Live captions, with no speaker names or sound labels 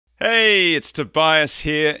Hey, it's Tobias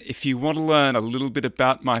here. If you want to learn a little bit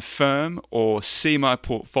about my firm or see my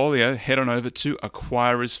portfolio, head on over to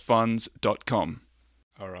acquirersfunds.com.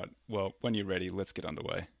 All right, well, when you're ready, let's get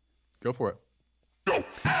underway. Go for it.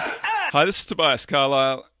 Hi, this is Tobias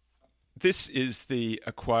Carlisle. This is the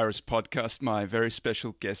Acquirers Podcast. My very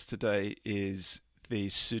special guest today is the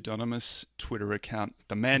pseudonymous Twitter account,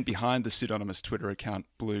 the man behind the pseudonymous Twitter account,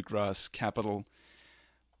 Bluegrass Capital.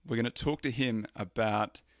 We're going to talk to him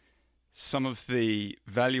about some of the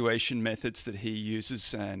valuation methods that he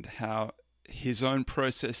uses and how his own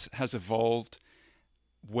process has evolved,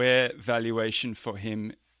 where valuation for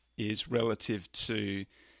him is relative to,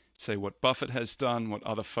 say, what Buffett has done, what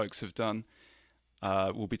other folks have done.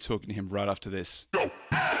 We'll be talking to him right after this.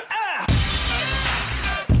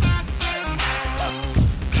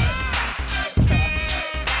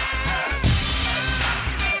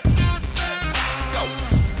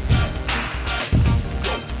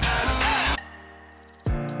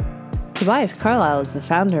 Tobias Carlisle is the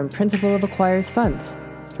founder and principal of Acquirers Funds.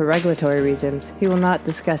 For regulatory reasons, he will not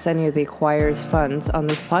discuss any of the Acquirers Funds on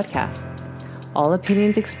this podcast. All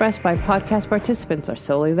opinions expressed by podcast participants are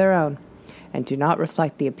solely their own and do not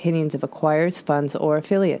reflect the opinions of Acquirers Funds or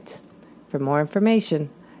affiliates. For more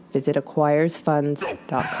information, visit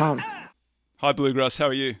acquirersfunds.com. Hi, Bluegrass. How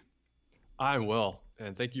are you? I'm well,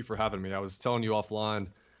 and thank you for having me. I was telling you offline,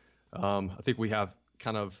 I think we have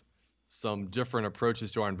kind of some different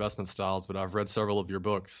approaches to our investment styles, but I've read several of your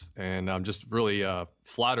books, and I'm just really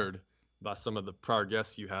flattered by some of the prior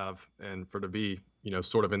guests you have, and to be,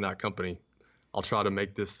 sort of in that company. I'll try to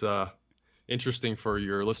make this interesting for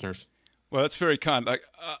your listeners. Well, that's very kind.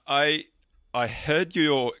 I heard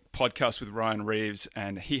your podcast with Ryan Reeves,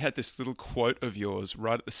 and he had this little quote of yours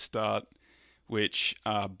right at the start, which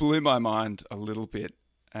blew my mind a little bit.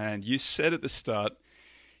 And you said at the start,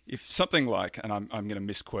 if something like, and I'm going to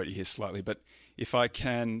misquote you here slightly, but if I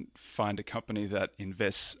can find a company that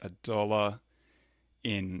invests $1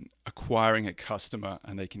 in acquiring a customer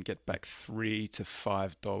and they can get back $3 to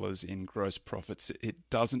 $5 in gross profits, it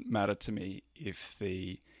doesn't matter to me if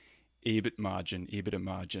the EBITDA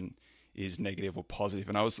margin is negative or positive.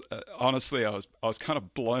 And I was honestly, I was kind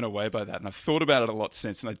of blown away by that, and I've thought about it a lot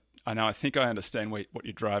since. And I think I understand what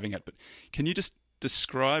you're driving at. But can you just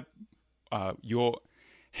describe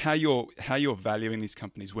how you're valuing these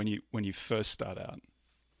companies when you first start out?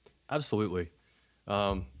 Absolutely.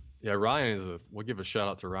 Yeah, Ryan we'll give a shout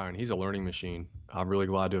out to Ryan. He's a learning machine. I'm really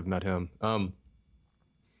glad to have met him.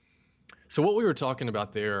 So what we were talking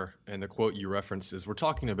about there, and the quote you referenced, is we're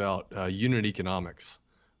talking about unit economics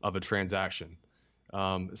of a transaction.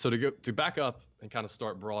 So to back up and kind of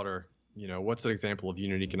start broader, what's an example of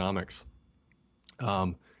unit economics?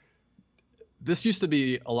 This used to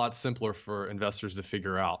be a lot simpler for investors to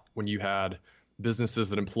figure out when you had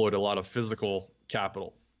businesses that employed a lot of physical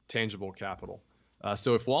capital, tangible capital.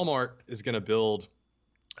 So if Walmart is going to build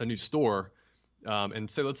a new store,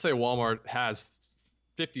 and let's say Walmart has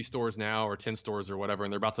 50 stores now or 10 stores or whatever,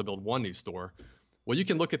 and they're about to build one new store, well, you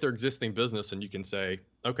can look at their existing business and you can say,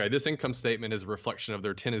 okay, this income statement is a reflection of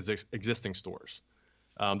their 10 existing stores.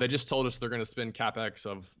 They just told us they're going to spend CapEx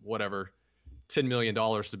of whatever, $10 million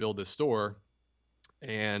to build this store.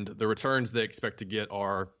 And the returns they expect to get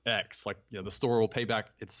are X. Like, the store will pay back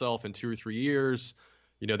itself in 2 or 3 years.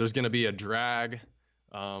 There's going to be a drag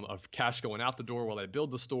of cash going out the door while they build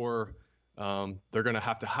the store. They're going to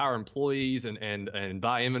have to hire employees and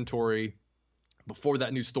buy inventory before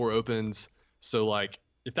that new store opens. So, like,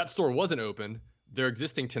 if that store wasn't open, their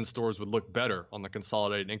existing 10 stores would look better on the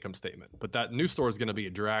consolidated income statement. But that new store is going to be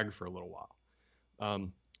a drag for a little while.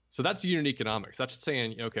 So that's unit economics. That's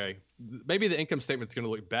saying, okay, maybe the income statement's going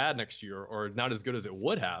to look bad next year or not as good as it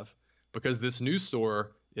would have because this new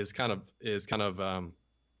store is kind of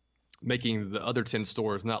making the other 10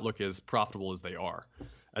 stores not look as profitable as they are.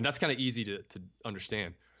 And that's kind of easy to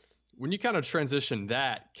understand. When you kind of transition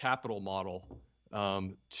that capital model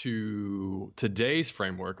to today's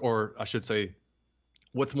framework, or I should say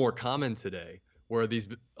what's more common today, where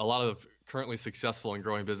a lot of currently successful and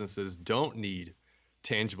growing businesses don't need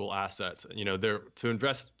tangible assets. They're to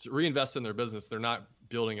reinvest in their business. They're not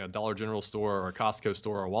building a Dollar General store or a Costco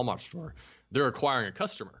store or a Walmart store. They're acquiring a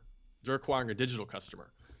customer. They're acquiring a digital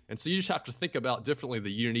customer. And so you just have to think about differently the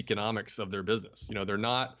unit economics of their business. They're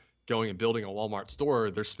not going and building a Walmart store.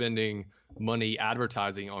 They're spending money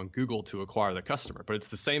advertising on Google to acquire the customer. But it's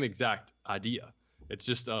the same exact idea. It's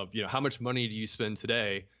just how much money do you spend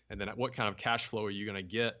today, and then what kind of cash flow are you going to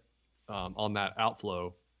get on that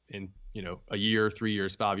outflow in a year, 3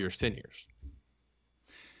 years, 5 years, 10 years.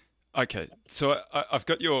 Okay, so I've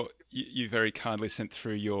got your you very kindly sent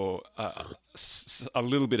through your a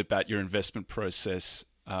little bit about your investment process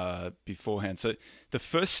beforehand. So the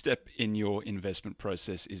first step in your investment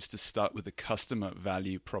process is to start with a customer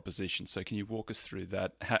value proposition. So can you walk us through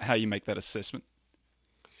that, how you make that assessment?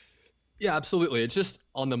 Yeah, absolutely. It's just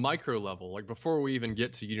on the micro level, like before we even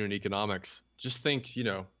get to unit economics, just think,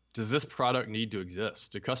 does this product need to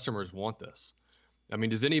exist? Do customers want this? I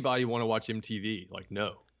mean, does anybody want to watch MTV? Like,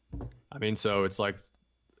 no. I mean, so it's like,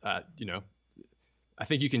 I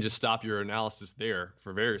think you can just stop your analysis there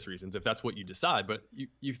for various reasons if that's what you decide. But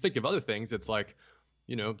you think of other things. It's like,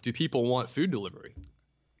 do people want food delivery?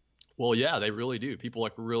 Well, yeah, they really do. People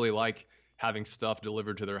really like having stuff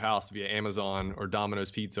delivered to their house via Amazon or Domino's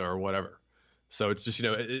Pizza or whatever. So it's just,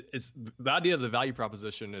 it's the idea of the value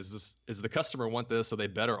proposition is the customer want this, so they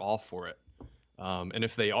better off for it. And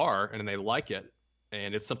if they are, and they like it,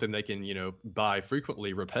 and it's something they can, buy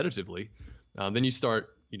frequently, repetitively, then you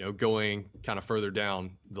start, going kind of further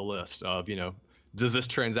down the list of, does this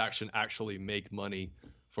transaction actually make money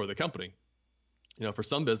for the company? For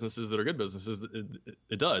some businesses that are good businesses,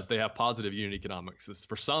 it does. They have positive unit economics.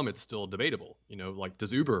 For some, it's still debatable. Like,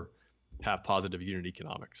 does Uber have positive unit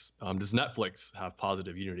economics? Does Netflix have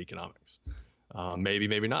positive unit economics? Maybe,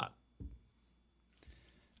 maybe not.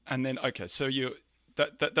 And then, okay, so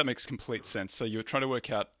that makes complete sense. So you're trying to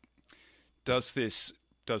work out, does this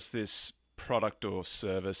product or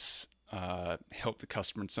service help the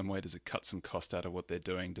customer in some way? Does it cut some cost out of what they're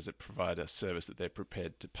doing? Does it provide a service that they're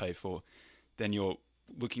prepared to pay for? Then you're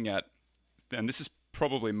looking at, and this is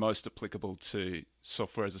probably most applicable to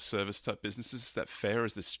software as a service type businesses. Is that fair? Or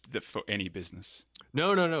is this for any business?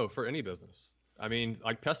 No, for any business. I mean,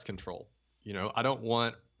 like pest control. I don't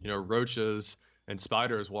want, roaches and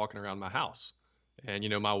spiders walking around my house. And,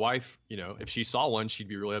 my wife, if she saw one, she'd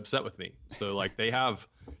be really upset with me. So like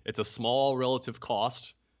it's a small relative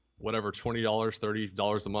cost, whatever, $20,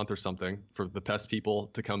 $30 a month or something for the pest people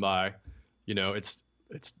to come by. It's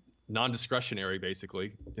non-discretionary,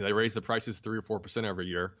 basically. They raise the prices 3 or 4% every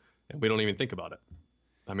year, and we don't even think about it.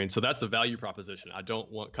 I mean, so that's a value proposition. I don't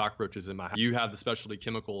want cockroaches in my house. You have the specialty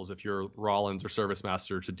chemicals if you're Rollins or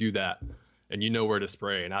ServiceMaster to do that, and you know where to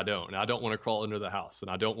spray, and I don't. And I don't want to crawl under the house,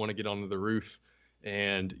 and I don't want to get onto the roof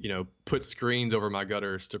and, put screens over my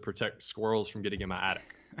gutters to protect squirrels from getting in my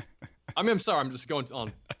attic. I mean, I'm sorry, I'm just going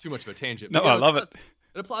on too much of a tangent. No, I love it.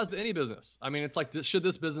 It applies to any business. I mean, it's like, should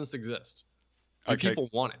this business exist? Do Okay. people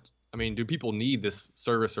want it? I mean, do people need this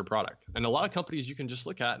service or product? And a lot of companies you can just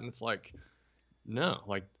look at and it's like, no,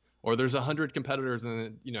 or there's 100 competitors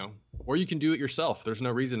and, or you can do it yourself. There's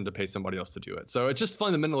no reason to pay somebody else to do it. So it's just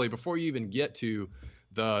fundamentally, before you even get to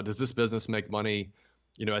does this business make money,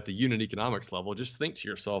 at the unit economics level, just think to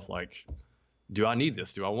yourself, like, do I need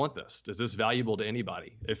this? Do I want this? Is this valuable to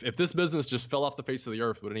anybody? If this business just fell off the face of the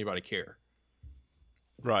earth, would anybody care?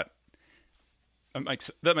 Right.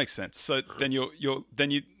 That makes sense. So then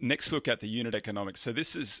you next look at the unit economics. So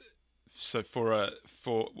this is for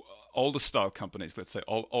older style companies, let's say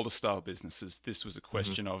older style businesses. This was a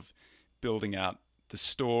question of building out the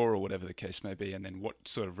store or whatever the case may be, and then what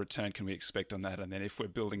sort of return can we expect on that? And then if we're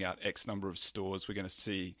building out X number of stores, we're going to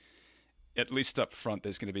see, at least up front,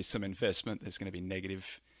 there's going to be some investment. There's going to be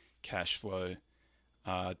negative cash flow,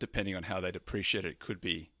 depending on how they depreciate it. It could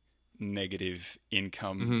be negative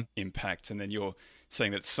income impact, and then you're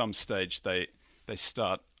saying that at some stage they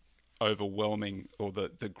start overwhelming, or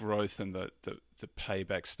the growth and the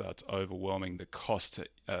payback starts overwhelming the cost to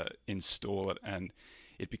install it, and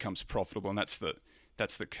it becomes profitable, and that's the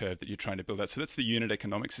curve that you're trying to build out. So that's the unit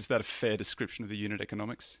economics. Is that a fair description of the unit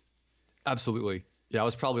economics? Absolutely. Yeah, I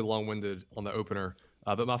was probably long-winded on the opener,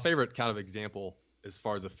 but my favorite kind of example as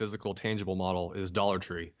far as a physical tangible model is Dollar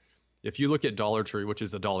Tree. If you look at Dollar Tree, which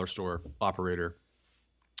is a dollar store operator,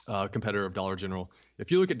 competitor of Dollar General, if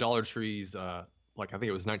you look at Dollar Tree's, I think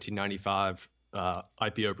it was 1995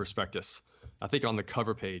 IPO prospectus, I think on the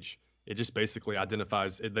cover page, it just basically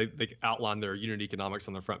identifies, they outline their unit economics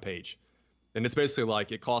on the front page. And it's basically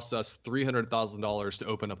like, it costs us $300,000 to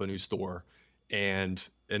open up a new store. And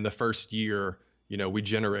in the first year, we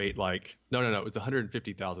generate it's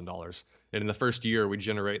 $150,000. And in the first year, we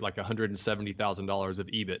generate $170,000 of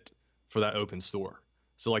EBIT for that open store.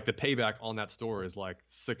 So the payback on that store is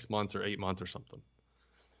 6 months or 8 months or something.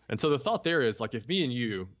 And so the thought there is if me and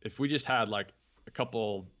you, if we just had a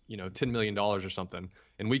couple, $10 million or something,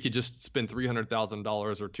 and we could just spend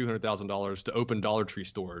 $300,000 or $200,000 to open Dollar Tree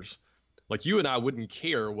stores, you and I wouldn't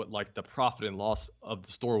care what the profit and loss of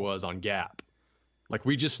the store was on GAAP.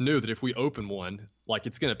 We just knew that if we open one,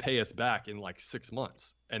 it's going to pay us back in 6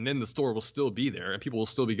 months, and then the store will still be there and people will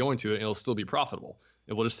still be going to it and it'll still be profitable.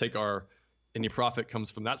 And we'll just take our, any profit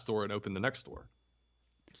comes from that store and open the next store.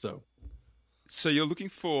 So you're looking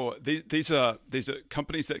for these are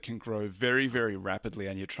companies that can grow very, very rapidly,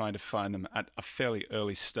 and you're trying to find them at a fairly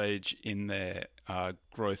early stage in their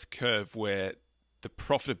growth curve where the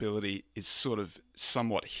profitability is sort of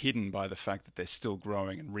somewhat hidden by the fact that they're still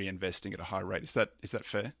growing and reinvesting at a high rate. Is that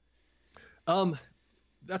fair?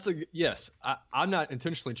 Yes. I'm not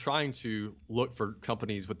intentionally trying to look for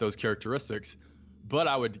companies with those characteristics, but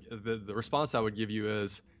the response I would give you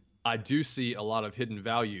is I do see a lot of hidden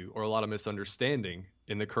value or a lot of misunderstanding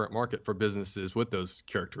in the current market for businesses with those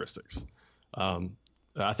characteristics.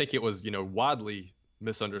 I think it was, widely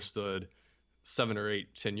misunderstood 7 or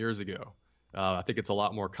 8, 10 years ago. I think it's a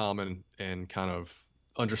lot more common and kind of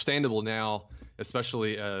understandable now,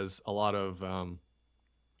 especially as a lot of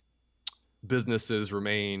businesses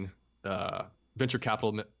remain, venture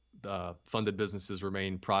capital funded businesses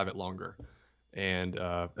remain private longer. And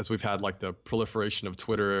as we've had like the proliferation of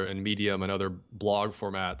Twitter and Medium and other blog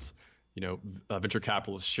formats, venture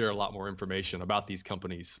capitalists share a lot more information about these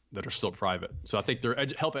companies that are still private. So I think they're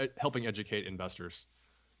helping educate investors.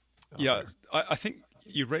 I think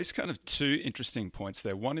you raised kind of two interesting points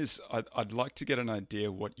there. One is I'd like to get an idea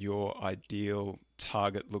what your ideal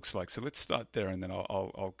target looks like. So let's start there, and then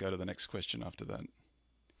I'll go to the next question after that.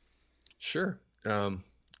 Sure.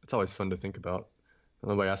 It's always fun to think about.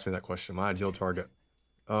 Nobody asked me that question. My ideal target.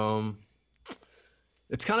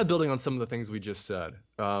 It's kind of building on some of the things we just said.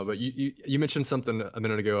 But you mentioned something a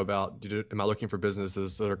minute ago about am I looking for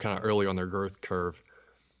businesses that are kind of early on their growth curve?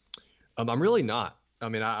 I'm really not. I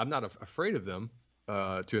mean, I'm not afraid of them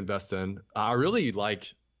to invest in. I really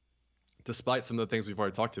like, despite some of the things we've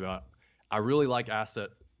already talked about, I really like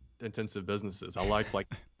asset-intensive businesses. I like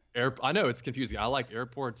I know it's confusing. I like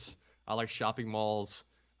airports. I like shopping malls.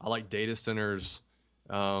 I like data centers.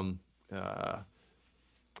 But I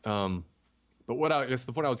guess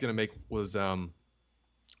the point I was going to make was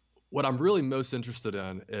what I'm really most interested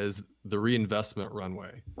in is the reinvestment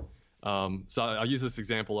runway. So I'll use this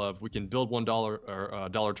example of we can build $1 or a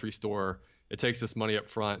Dollar Tree store. It takes us money up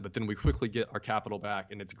front, but then we quickly get our capital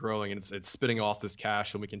back and it's growing and it's spitting off this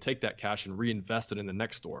cash, and we can take that cash and reinvest it in the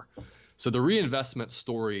next store. So the reinvestment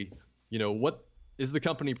story, what is the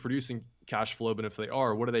company producing cash flow? But if they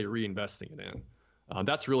are, what are they reinvesting it in?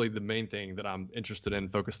 That's really the main thing that I'm interested in,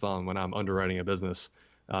 focused on when I'm underwriting a business.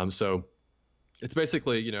 So it's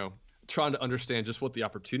basically, trying to understand just what the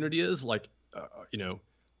opportunity is. Like,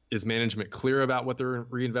 is management clear about what they're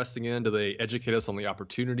reinvesting in? Do they educate us on the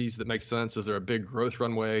opportunities that make sense? Is there a big growth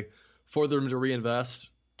runway for them to reinvest?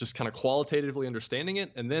 Just kind of qualitatively understanding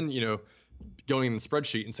it. And then, going in the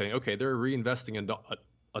spreadsheet and saying, okay, they're reinvesting in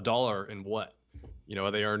a dollar in what?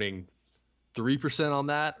 Are they earning 3% on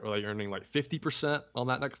that? Or are they earning like 50% on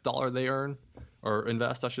that next dollar they earn or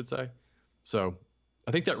invest, I should say? So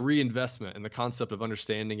I think that reinvestment and the concept of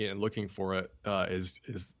understanding it and looking for it is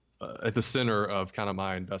at the center of kind of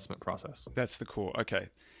my investment process. That's the core. Okay.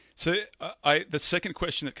 So the second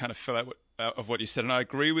question that kind of fell out of what you said, and I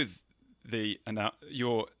agree with I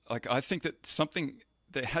think that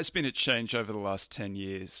there has been a change over the last 10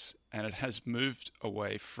 years, and it has moved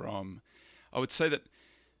away from, I would say that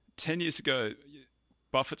 10 years ago,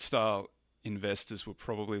 Buffett-style investors were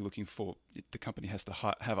probably looking for the company has to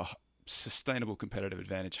have a sustainable competitive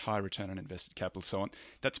advantage, high return on invested capital, so on.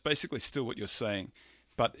 That's basically still what you're saying.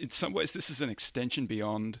 But in some ways, this is an extension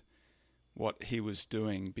beyond what he was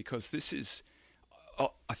doing, because this is,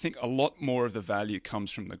 I think, a lot more of the value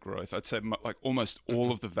comes from the growth. I'd say like almost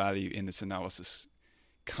all of the value in this analysis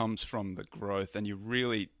comes from the growth. And you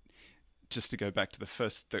really, just to go back to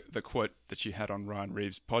the quote that you had on Ryan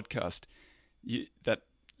Reeves' podcast,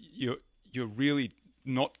 you're really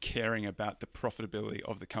not caring about the profitability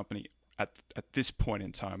of the company at this point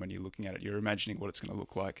in time when you're looking at it. You're imagining what it's going to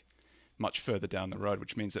look like much further down the road,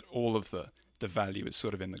 which means that all of the value is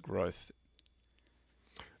sort of in the growth.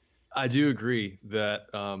 I do agree that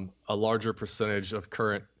a larger percentage of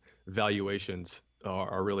current valuations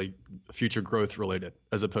are really future growth related,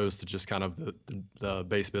 as opposed to just kind of the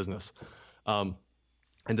base business. And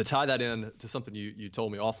to tie that in to something you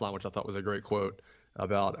told me offline, which I thought was a great quote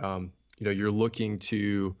about, you're looking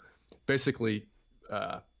to basically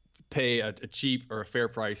pay a cheap or a fair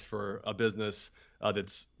price for a business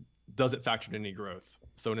that's doesn't factor in any growth.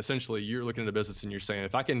 So essentially, you're looking at a business and you're saying,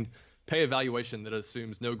 if I can pay a valuation that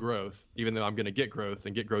assumes no growth, even though I'm going to get growth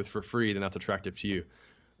and get growth for free, then that's attractive to you.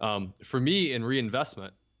 For me, in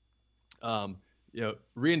reinvestment,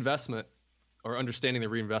 reinvestment or understanding the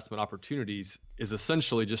reinvestment opportunities is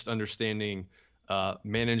essentially just understanding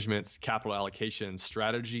management's capital allocation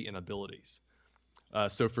strategy and abilities.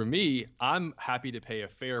 So for me, I'm happy to pay a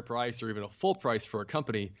fair price or even a full price for a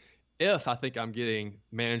company if I think I'm getting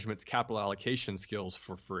management's capital allocation skills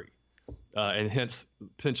for free, and hence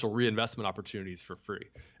potential reinvestment opportunities for free.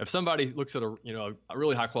 If somebody looks at a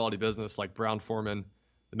really high quality business like Brown-Forman,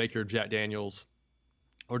 the maker of Jack Daniels,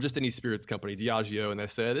 or just any spirits company, Diageo, and they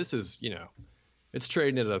say this is it's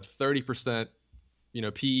trading at a 30%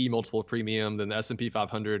 PE multiple premium, then the S&P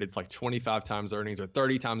 500, it's like 25 times earnings or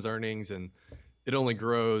 30 times earnings, and it only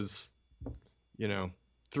grows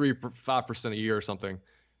 3-5% a year or something.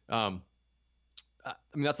 I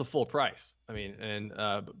mean, that's a full price. I mean, and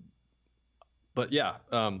but yeah,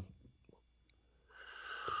 my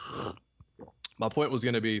point was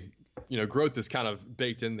going to be, growth is kind of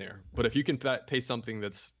baked in there. But if you can pay something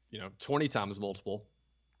that's 20 times multiple,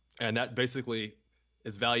 and that basically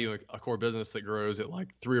is valuing a core business that grows at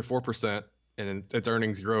like 3 or 4%, and its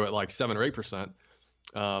earnings grow at like 7 or 8%.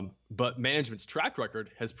 But management's track record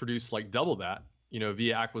has produced like double that,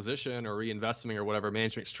 via acquisition or reinvesting or whatever.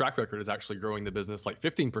 Management's track record is actually growing the business like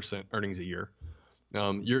 15% earnings a year.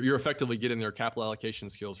 You're effectively getting their capital allocation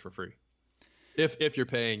skills for free, if you're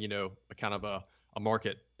paying a kind of a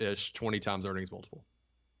market-ish 20 times earnings multiple.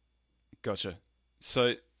 Gotcha.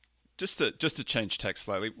 So just to change tack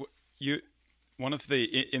slightly, one of the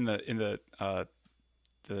in the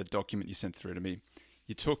document you sent through to me,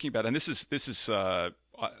 you're talking about, and this is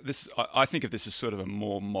I think of this as sort of a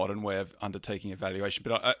more modern way of undertaking evaluation,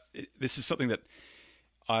 but this is something that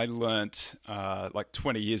I learnt like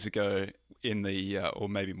 20 years ago in the or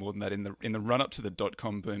maybe more than that, in the run up to the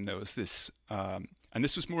 .com boom. There was this, and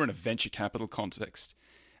this was more in a venture capital context,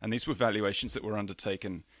 and these were valuations that were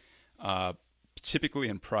undertaken typically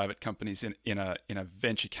in private companies in a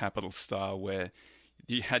venture capital style, where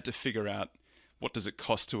you had to figure out, what does it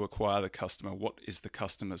cost to acquire the customer? What is the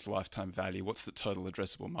customer's lifetime value? What's the total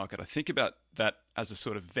addressable market? I think about that as a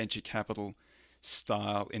sort of venture capital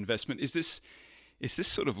style investment. Is this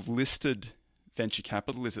sort of listed venture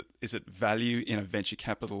capital? Is it value in a venture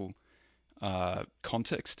capital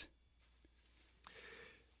context?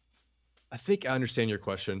 I think I understand your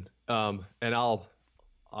question, and I'll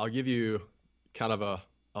give you kind of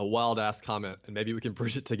a wild ass comment, and maybe we can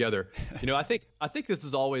bridge it together. I think this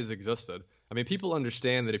has always existed. I mean, people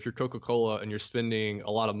understand that if you're Coca-Cola and you're spending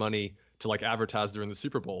a lot of money to like advertise during the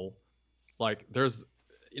Super Bowl, like there's,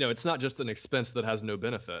 it's not just an expense that has no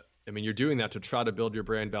benefit. I mean, you're doing that to try to build your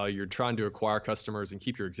brand value. You're trying to acquire customers and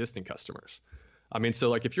keep your existing customers. I mean, so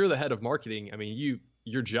like if you're the head of marketing, I mean,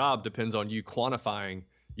 your job depends on you quantifying,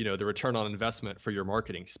 the return on investment for your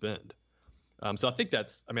marketing spend. So I think I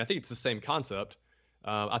think it's the same concept.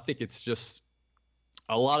 I think it's just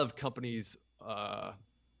a lot of companies that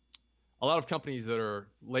are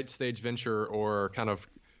late stage venture or kind of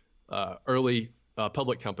early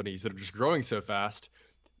public companies that are just growing so fast,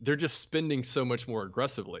 they're just spending so much more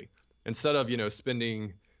aggressively. Instead of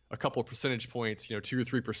spending a couple of percentage points, 2 or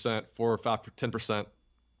 3%, 4 or 5 or 10%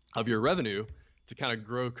 of your revenue to kind of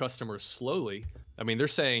grow customers slowly. I mean, they're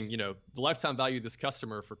saying the lifetime value of this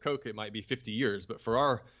customer for Coke, it might be 50 years, but for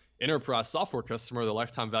our enterprise software customer, the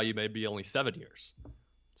lifetime value may be only 7 years.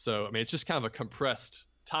 So I mean, it's just kind of a compressed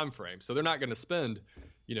time frame. So they're not going to spend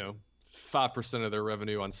 5% of their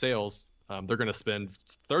revenue on sales. They're going to spend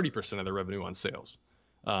 30% of their revenue on sales.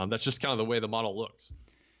 That's just kind of the way the model looks.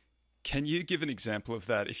 Can you give an example of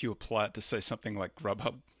that if you apply it to, say, something like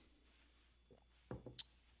Grubhub?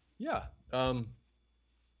 Yeah.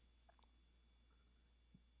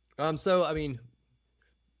 So I mean,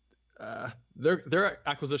 their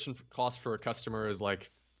acquisition cost for a customer is like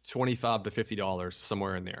 $25 to $50,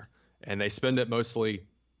 somewhere in there, and they spend it mostly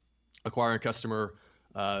acquiring a customer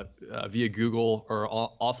via Google or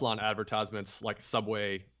offline advertisements like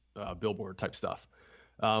Subway, billboard type stuff.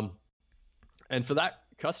 And for that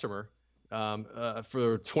customer,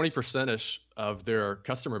 for 20%ish of their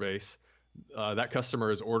customer base, that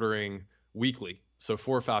customer is ordering weekly, so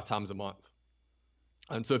 4 or 5 times a month.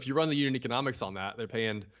 And so if you run the unit economics on that, they're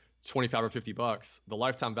paying $25 or $50. The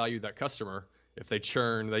lifetime value of that customer, if they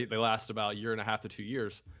churn, they last about 1.5 to 2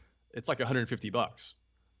 years, it's like $150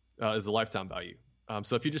 is the lifetime value.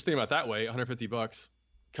 So if you just think about it that way, $150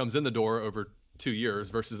 comes in the door over 2 years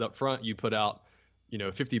versus up front, you put out,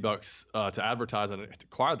 $50 to advertise and to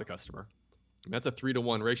acquire the customer. I mean, that's a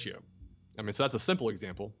 3-to-1 ratio. I mean, so that's a simple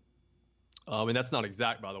example. And that's not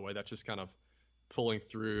exact, by the way. That's just kind of pulling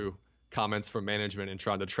through comments from management and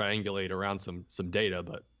trying to triangulate around some data.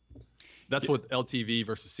 But that's what LTV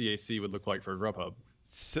versus CAC would look like for Grubhub.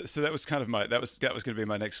 So that was kind of that was going to be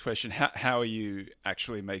my next question. How are you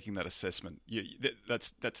actually making that assessment?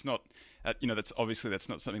 That's not that's obviously that's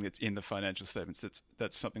not something that's in the financial statements.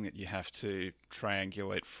 That's something that you have to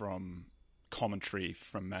triangulate from commentary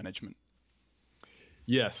from management.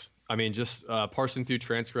 Yes, I mean just parsing through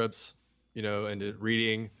transcripts, and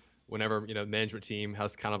reading whenever management team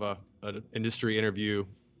has kind of an industry interview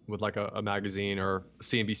with like a magazine or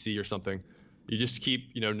CNBC or something. You just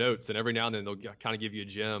keep notes, and every now and then they'll kind of give you a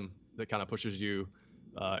gem that kind of pushes you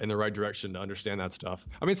in the right direction to understand that stuff.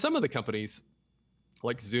 I mean, some of the companies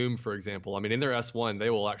like Zoom, for example, I mean, in their S1 they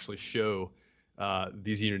will actually show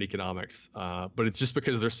these unit economics, but it's just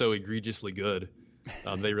because they're so egregiously good.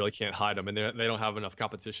 They really can't hide them, and they don't have enough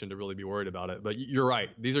competition to really be worried about it. But you're right;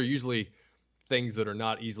 these are usually things that are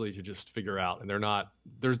not easily to just figure out, and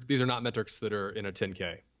these are not metrics that are in a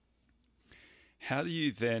 10K. How do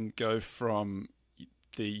you then go from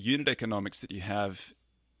the unit economics that you have,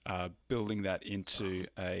 building that into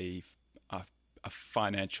a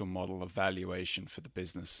financial model, of valuation for the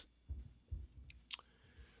business?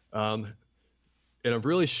 In a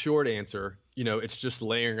really short answer, it's just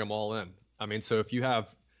layering them all in. I mean, so if you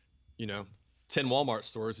have, 10 Walmart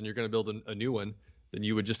stores and you're going to build a new one, then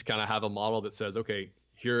you would just kind of have a model that says, okay,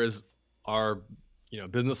 here is our,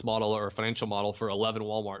 business model or financial model for 11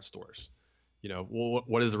 Walmart stores.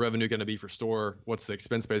 What is the revenue going to be for store? What's the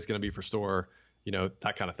expense base going to be for store?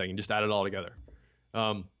 That kind of thing. And just add it all together.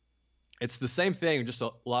 It's the same thing, just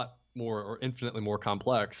a lot more or infinitely more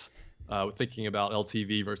complex thinking about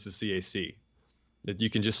LTV versus CAC. That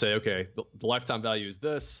you can just say, okay, the lifetime value is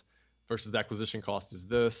this versus the acquisition cost is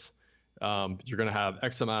this. You're going to have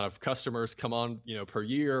X amount of customers come on, per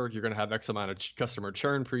year. You're going to have X amount of customer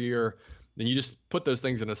churn per year. Then you just put those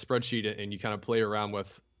things in a spreadsheet and you kind of play around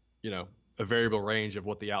with, a variable range of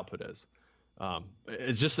what the output is.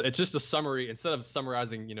 It's just a summary. Instead of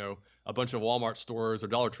summarizing, a bunch of Walmart stores or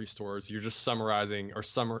Dollar Tree stores, you're just summarizing or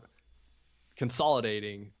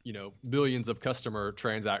consolidating, millions of customer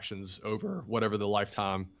transactions over whatever the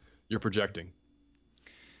lifetime you're projecting.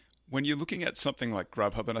 When you're looking at something like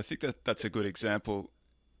Grubhub, and I think that's a good example,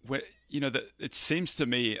 where that it seems to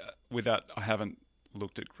me, I haven't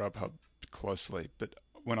looked at Grubhub closely, but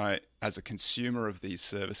when as a consumer of these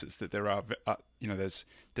services, that there are,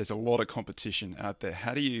 there's a lot of competition out there.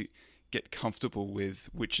 How do you get comfortable with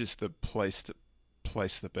which is the place to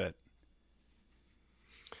place the bet?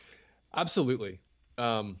 Absolutely.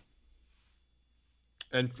 And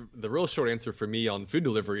the real short answer for me on food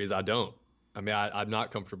delivery is I don't. I mean, I'm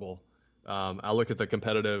not comfortable. I look at the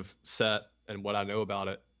competitive set and what I know about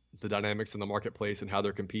it, the dynamics in the marketplace and how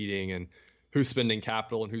they're competing and who's spending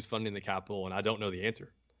capital and who's funding the capital, and I don't know the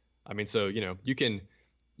answer. I mean, so you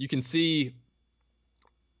can see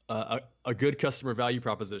a good customer value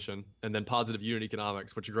proposition and then positive unit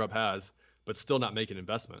economics, which Grub has, but still not make an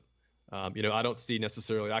investment. I don't see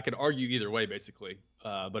necessarily. I could argue either way, basically.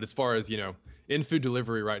 But as far as in food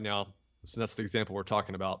delivery right now, so that's the example we're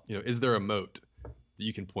talking about. Is there a moat that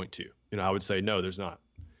you can point to? I would say no, there's not.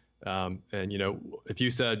 And if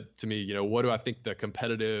you said to me, what do I think the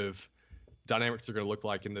competitive dynamics are going to look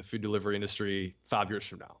like in the food delivery industry 5 years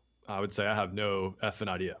from now, I would say I have no effing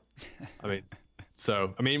idea.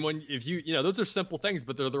 If you those are simple things,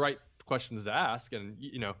 but they're the right questions to ask. And,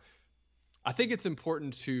 I think it's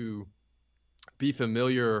important to be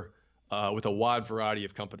familiar with a wide variety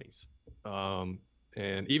of companies, and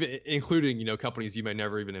even including, companies you may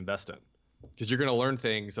never even invest in, because you're going to learn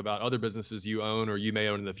things about other businesses you own or you may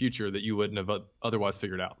own in the future that you wouldn't have otherwise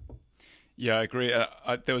figured out. Yeah, I agree.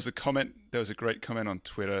 There was a great comment on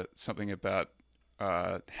Twitter, something about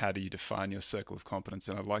how do you define your circle of competence,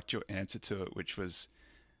 and I liked your answer to it, which was,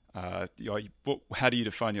 how do you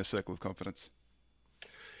define your circle of competence?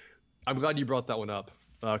 I'm glad you brought that one up,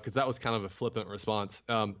 because that was kind of a flippant response.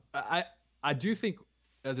 I do think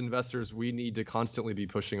as investors we need to constantly be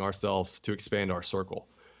pushing ourselves to expand our circle.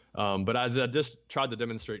 But as I just tried to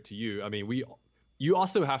demonstrate to you, I mean, you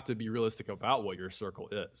also have to be realistic about what your circle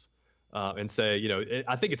is. And say,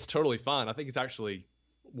 I think it's totally fine. I think it's actually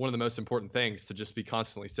one of the most important things to just be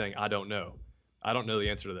constantly saying, I don't know. I don't know the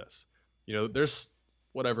answer to this. There's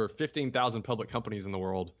 15,000 public companies in the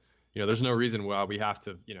world. There's no reason why we have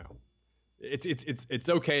to, it's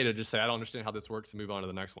okay to just say, I don't understand how this works and move on to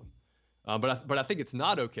the next one. But I think it's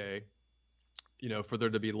not okay, for there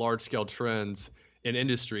to be large scale trends in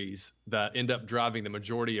industries that end up driving the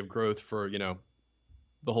majority of growth for, the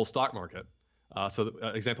whole stock market. So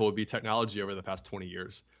the example would be technology over the past 20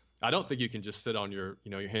 years. I don't think you can just sit on your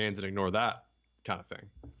hands and ignore that kind of thing.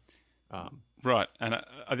 Right, and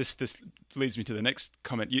this leads me to the next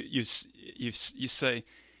comment. You say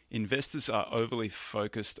investors are overly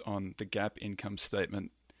focused on the GAAP income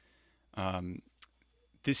statement.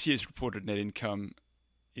 This year's reported net income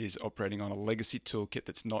is operating on a legacy toolkit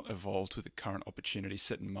that's not evolved with the current opportunity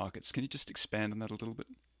set in markets. Can you just expand on that a little bit?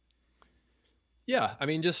 Yeah, I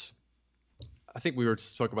mean, I think we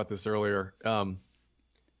spoke about this earlier.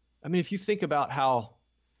 I mean, if you think about how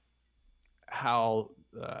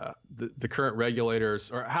the current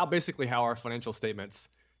regulators, or how our financial statements,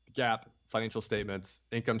 GAAP financial statements,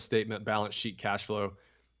 income statement, balance sheet, cash flow,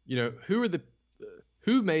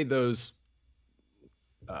 who made those?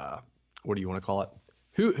 What do you want to call it?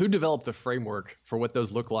 Who developed the framework for what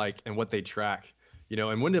those look like and what they track?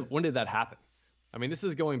 And when did that happen? I mean, this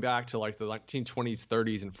is going back to like the 1920s,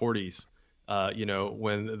 30s, and 40s.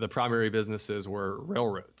 When the primary businesses were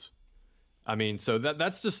railroads. I mean, so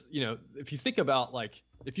that's just, if you think about, like,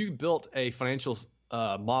 if you built a financial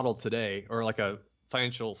model today, or like a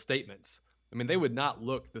financial statements, I mean, they would not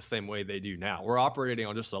look the same way they do now. We're operating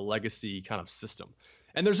on just a legacy kind of system.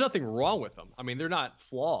 And there's nothing wrong with them. I mean, they're not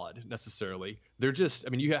flawed necessarily. They're just, I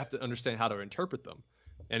mean, you have to understand how to interpret them.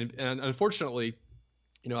 And unfortunately,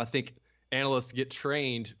 I think analysts get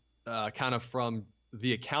trained kind of from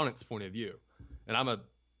the accountant's point of view. And I'm a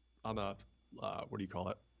what do you call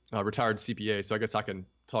it? A retired CPA. So I guess I can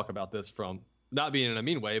talk about this from not being in a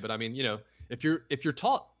mean way, but I mean, if you're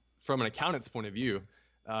taught from an accountant's point of view,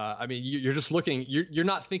 I mean, you're just looking, you're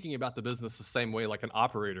not thinking about the business the same way like an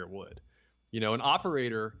operator would. An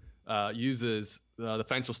operator uses the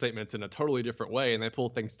financial statements in a totally different way, and they pull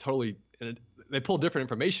different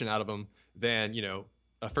information out of them than,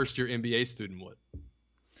 a first-year MBA student would.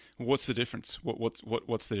 What's the difference?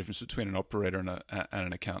 What's the difference between an operator and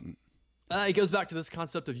an accountant? It goes back to this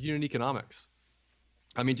concept of unit economics.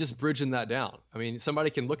 I mean, just bridging that down. I mean, somebody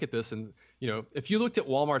can look at this and, if you looked at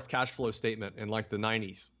Walmart's cash flow statement in like the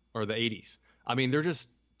 90s or the 80s, I mean, they're just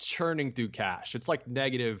churning through cash. It's like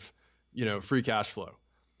negative, free cash flow.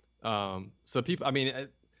 So people, I mean,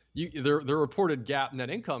 their reported GAAP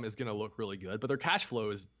net income is going to look really good, but their cash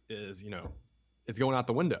flow is it's going out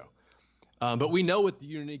the window. But we know what the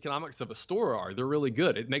unit economics of a store are. They're really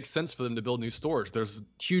good. It makes sense for them to build new stores. There's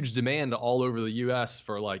huge demand all over the U.S.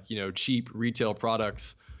 for cheap retail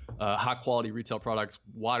products, high quality retail products,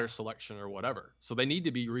 wider selection or whatever. So they need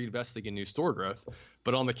to be reinvesting in new store growth.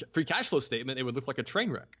 But on the free cash flow statement, it would look like a train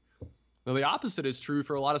wreck. Now, the opposite is true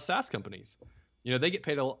for a lot of SaaS companies. They get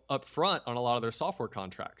paid up front on a lot of their software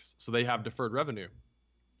contracts. So they have deferred revenue.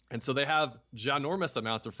 And so they have ginormous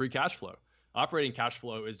amounts of free cash flow. Operating cash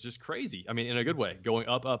flow is just crazy. I mean, in a good way, going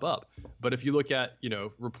up, up, up. But if you look at,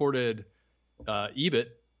 reported EBIT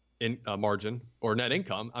in margin or net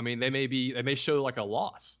income, I mean, they may show like a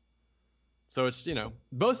loss. So it's,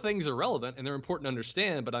 both things are relevant and they're important to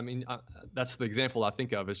understand. But I mean, that's the example I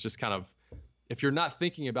think of. It's just kind of, if you're not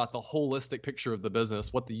thinking about the holistic picture of the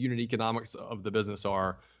business, what the unit economics of the business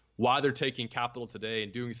are, why they're taking capital today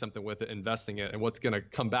and doing something with it, investing it, and what's going to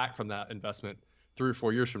come back from that investment 3 or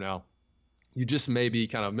 4 years from now, you just may be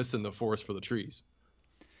kind of missing the forest for the trees.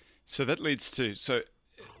 So that leads to,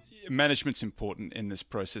 management's important in this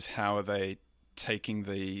process. How are they taking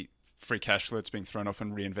the free cash flow that's being thrown off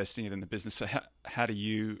and reinvesting it in the business? So how do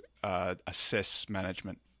you assess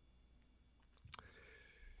management?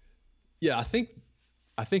 Yeah, I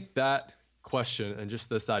think that question and just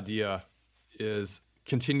this idea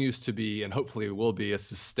continues to be, and hopefully will be, a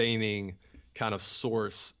sustaining kind of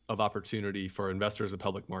source of opportunity for investors in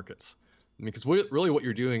public markets. Because really what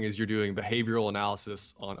you're doing is you're doing behavioral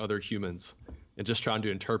analysis on other humans and just trying to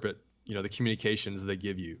interpret, the communications they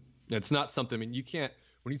give you. And it's not something, I mean, you can't,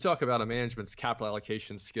 when you talk about a management's capital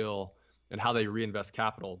allocation skill and how they reinvest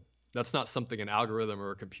capital, that's not something an algorithm or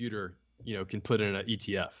a computer, can put in an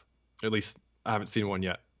ETF. At least I haven't seen one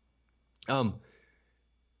yet.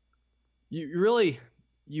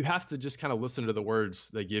 You have to just kind of listen to the words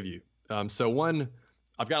they give you.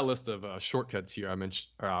 I've got a list of shortcuts here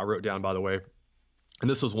I wrote down, by the way, and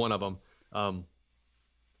this was one of them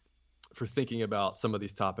for thinking about some of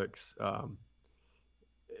these topics.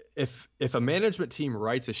 If a management team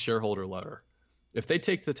writes a shareholder letter, if they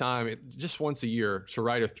take the time just once a year to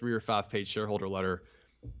write a 3 or 5 page shareholder letter,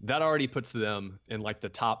 that already puts them in like the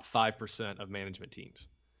top 5% of management teams.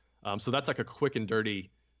 So that's like a quick and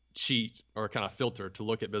dirty cheat or kind of filter to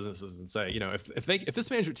look at businesses and say, if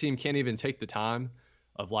this management team can't even take the time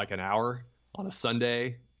of like an hour on a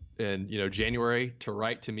Sunday in, January to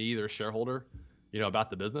write to me, their shareholder, about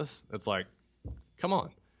the business, it's like, come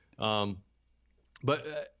on.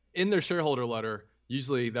 But in their shareholder letter,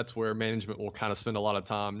 usually that's where management will kind of spend a lot of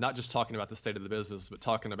time, not just talking about the state of the business, but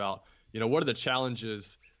talking about, what are the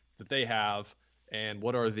challenges that they have and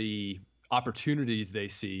what are the opportunities they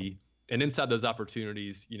see, and inside those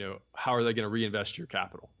opportunities, how are they going to reinvest your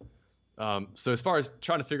capital? So as far as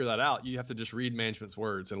trying to figure that out, you have to just read management's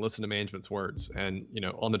words and listen to management's words, and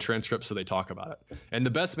on the transcripts, so they talk about it. And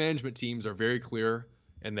the best management teams are very clear,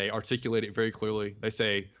 and they articulate it very clearly. They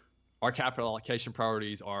say our capital allocation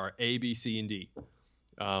priorities are A, B, C, and D.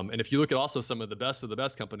 And if you look at also some of the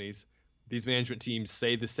best companies, these management teams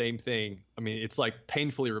say the same thing. I mean, it's like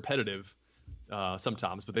painfully repetitive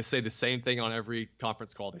sometimes, but they say the same thing on every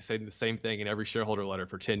conference call. They say the same thing in every shareholder letter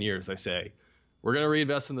for 10 years. They say, we're going to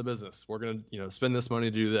reinvest in the business. We're going to spend this money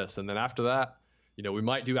to do this. And then after that, we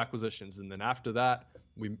might do acquisitions. And then after that,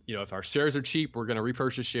 if our shares are cheap, we're going to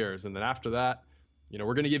repurchase shares. And then after that,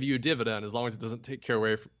 we're going to give you a dividend as long as it doesn't take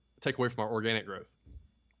away from our organic growth.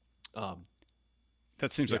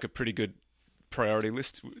 That seems like a pretty good priority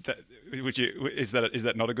list. Is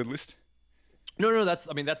that not a good list? No, that's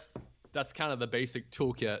kind of the basic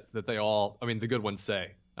toolkit that the good ones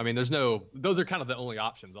say. I mean, those are kind of the only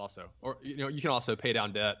options also. Or, you can also pay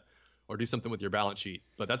down debt or do something with your balance sheet,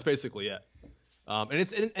 but that's basically it. And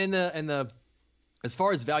it's in the as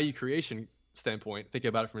far as value creation standpoint, thinking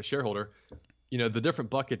about it from a shareholder, the different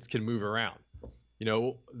buckets can move around.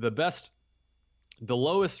 The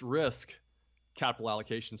lowest risk capital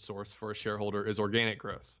allocation source for a shareholder is organic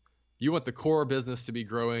growth. You want the core business to be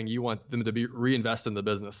growing. You want them to be reinvest in the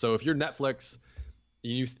business. So if you're Netflix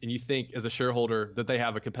and you think as a shareholder that they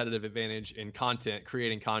have a competitive advantage in content,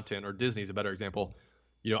 creating content, or Disney's a better example,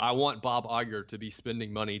 I want Bob Iger to be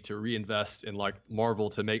spending money to reinvest in like Marvel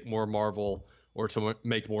to make more Marvel or to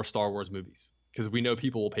make more Star Wars movies because we know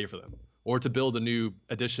people will pay for them, or to build a new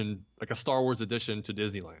edition, like a Star Wars edition to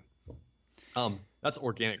Disneyland. That's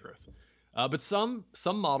organic growth. But some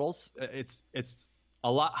models, it's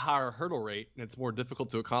a lot higher hurdle rate and it's more difficult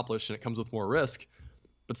to accomplish and it comes with more risk.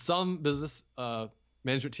 But some business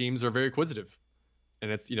management teams are very acquisitive, and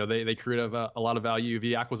it's they create a lot of value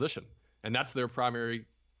via acquisition, and that's their primary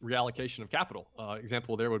reallocation of capital.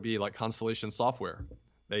 Example there would be like Constellation Software.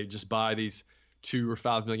 They just buy these $2 or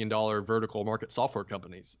 $5 million vertical market software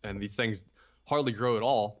companies, and these things hardly grow at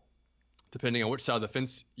all. Depending on which side of the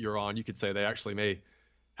fence you're on, you could say they actually may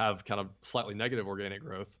have kind of slightly negative organic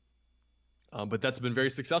growth, but that's been very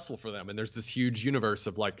successful for them. And there's this huge universe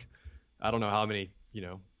of like, I don't know how many,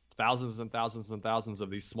 thousands and thousands and thousands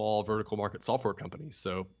of these small vertical market software companies.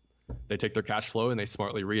 So they take their cash flow and they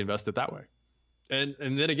smartly reinvest it that way. And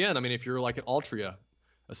then again, I mean, if you're like an Altria,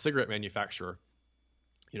 a cigarette manufacturer,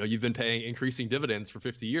 you've been paying increasing dividends for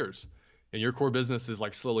 50 years and your core business is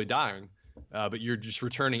like slowly dying, but you're just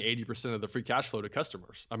returning 80% of the free cash flow to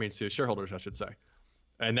to shareholders, I should say.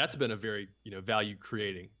 And that's been a very, value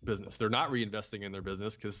creating business. They're not reinvesting in their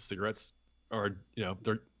business because cigarettes are,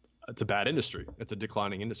 it's a bad industry. It's a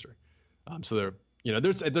declining industry. So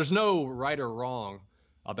there's no right or wrong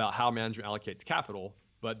about how management allocates capital,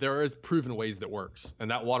 but there is proven ways that works.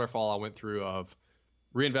 And that waterfall I went through of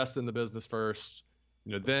reinvest in the business first,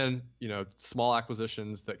 then, small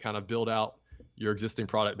acquisitions that kind of build out your existing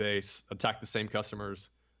product base, attack the same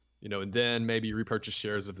customers, and then maybe repurchase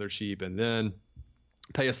shares if they're cheap, and then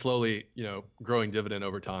pay a slowly, growing dividend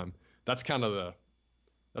over time. That's kind of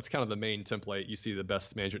the main template you see the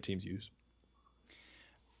best management teams use.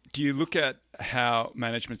 Do you look at how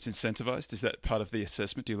management's incentivized? Is that part of the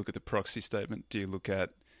assessment? Do you look at the proxy statement? Do you look at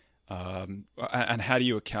and how do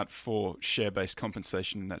you account for share-based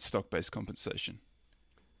compensation and that stock-based compensation?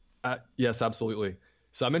 Yes, absolutely.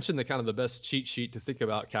 So I mentioned the best cheat sheet to think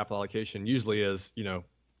about capital allocation usually is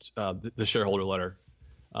the shareholder letter.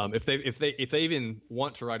 If they even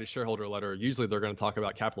want to write a shareholder letter, usually they're going to talk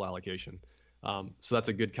about capital allocation. So that's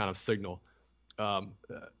a good kind of signal.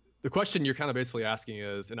 The question you're kind of basically asking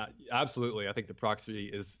is, and I think the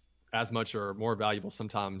proxy is as much or more valuable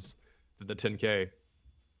sometimes than the 10K.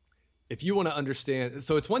 If you want to understand,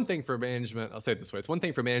 so it's one thing for management, I'll say it this way, it's one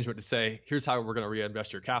thing for management to say, here's how we're going to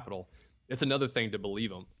reinvest your capital. It's another thing to believe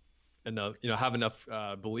them and have enough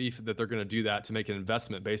belief that they're going to do that to make an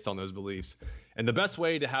investment based on those beliefs. And the best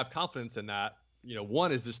way to have confidence in that,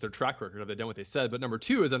 one is just their track record. Have they done what they said? But number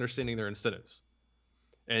two is understanding their incentives.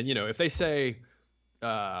 And, if they say,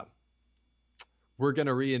 we're going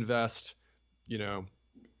to reinvest,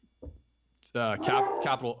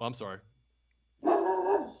 capital. I'm sorry.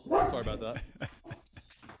 Sorry about that.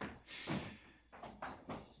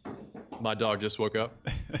 My dog just woke up.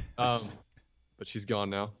 But she's gone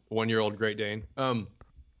now. 1-year-old Great Dane.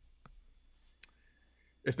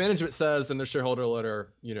 If management says in their shareholder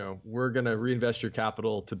letter, we're going to reinvest your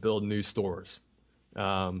capital to build new stores.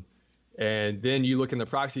 And then you look in the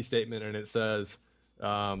proxy statement and it says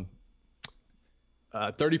 30%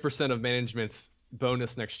 of management's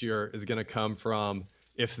bonus next year is going to come from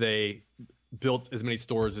if they built as many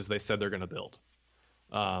stores as they said they're going to build.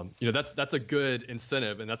 That's a good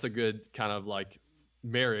incentive, and that's a good kind of like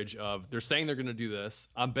marriage of they're saying they're going to do this.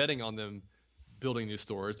 I'm betting on them building new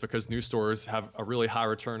stores because new stores have a really high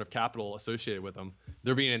return of capital associated with them.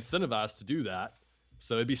 They're being incentivized to do that.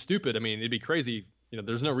 So it'd be stupid. I mean, it'd be crazy.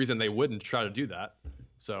 There's no reason they wouldn't try to do that.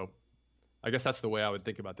 So I guess that's the way I would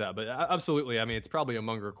think about that. But absolutely, I mean, it's probably a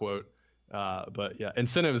Munger quote. But yeah,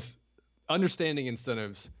 incentives, understanding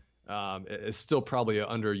incentives is still probably an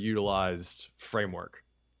underutilized framework.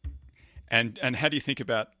 And how do you think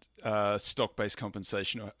about stock-based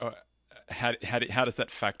compensation? Or how does that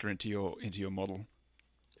factor into your model?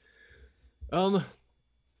 On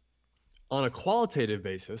a qualitative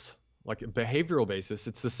basis, like a behavioral basis,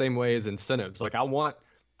 it's the same way as incentives. Like I want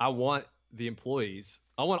the employees,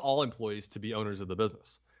 I want all employees to be owners of the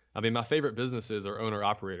business. I mean, my favorite businesses are owner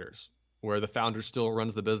operators, where the founder still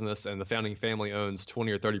runs the business and the founding family owns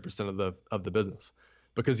 20 or 30% of the business,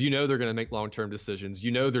 because they're going to make long-term decisions.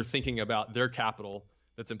 They're thinking about their capital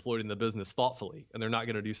that's employed in the business thoughtfully, and they're not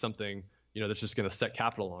going to do something that's just going to set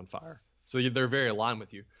capital on fire. So they're very aligned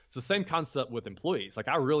with you. It's the same concept with employees. Like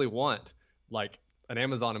I really want like an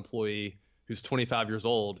Amazon employee who's 25 years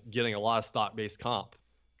old getting a lot of stock-based comp,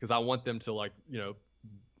 because I want them to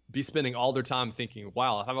be spending all their time thinking,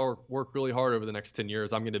 wow, if I work really hard over the next 10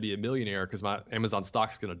 years, I'm going to be a millionaire because my Amazon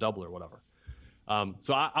stock's going to double or whatever.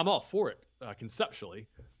 So I'm all for it conceptually.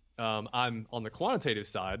 I'm on the quantitative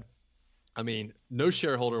side. I mean, no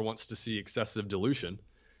shareholder wants to see excessive dilution.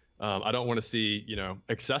 I don't want to see,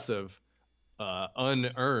 excessive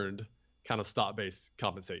unearned kind of stock-based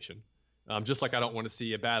compensation. Just like I don't want to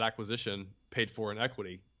see a bad acquisition paid for in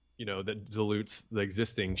equity, that dilutes the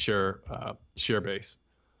existing share base.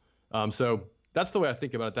 So that's the way I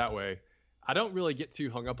think about it that way. I don't really get too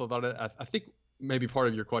hung up about it. I think maybe part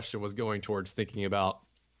of your question was going towards thinking about,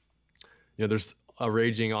 there's a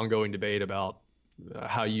raging ongoing debate about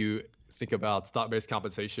how you think about stock-based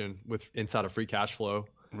compensation inside of free cash flow.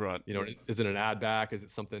 Right. Is it an add back? Is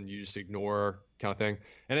it something you just ignore kind of thing?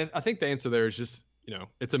 And I think the answer there is just,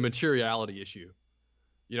 it's a materiality issue.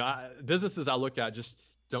 Businesses I look at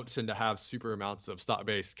just don't tend to have super amounts of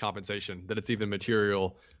stock-based compensation that it's even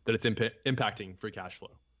material, that it's impacting free cash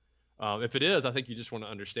flow. If it is, I think you just want to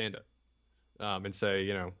understand it and say,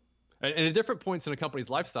 and at different points in a company's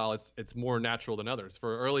lifestyle, it's more natural than others.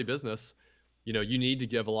 For early business, you need to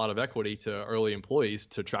give a lot of equity to early employees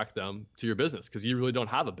to attract them to your business, because you really don't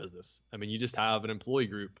have a business. I mean, you just have an employee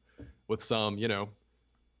group with some,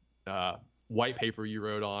 white paper you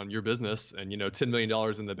wrote on your business and, $10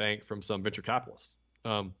 million in the bank from some venture capitalist.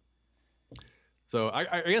 So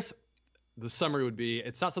I guess the summary would be,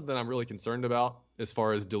 it's not something I'm really concerned about as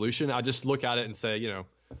far as dilution. I just look at it and say,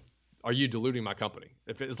 are you diluting my company?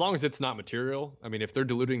 As long as it's not material, I mean, if they're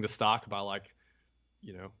diluting the stock by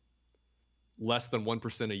less than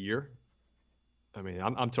 1% a year, I mean,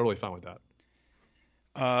 I'm totally fine with that.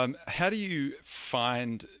 How do you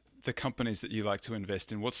find the companies that you like to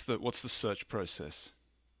invest in? What's the search process?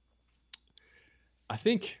 I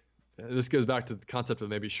think this goes back to the concept of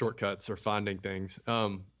maybe shortcuts or finding things.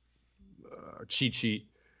 Cheat sheet.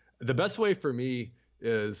 The best way for me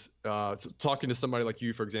is talking to somebody like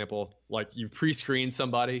you, for example. Like you pre-screen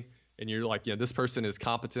somebody and you're like, this person is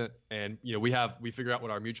competent, and we figure out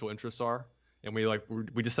what our mutual interests are, and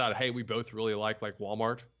we decide, hey, we both really like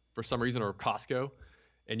Walmart for some reason, or Costco.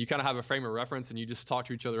 And you kind of have a frame of reference, and you just talk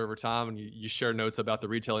to each other over time, and you share notes about the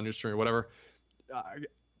retail industry or whatever.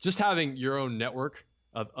 Just having your own network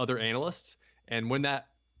of other analysts, and when that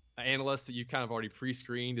analyst that you kind of already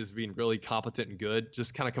pre-screened is being really competent and good,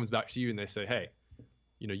 just kind of comes back to you and they say, hey,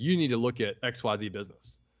 you need to look at XYZ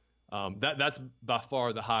business. That's by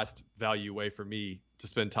far the highest value way for me to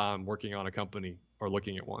spend time working on a company or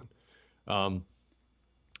looking at one.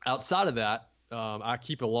 Outside of that, I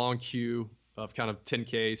keep a long queue of kind of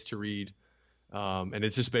 10Ks to read. And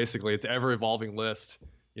it's just basically, it's an ever evolving list.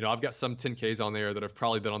 I've got some 10Ks on there that have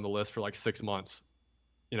probably been on the list for 6 months,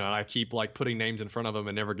 and I keep putting names in front of them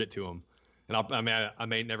and never get to them. And I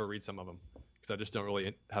may never read some of them because I just don't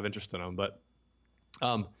really have interest in them. But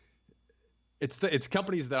it's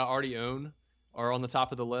companies that I already own are on the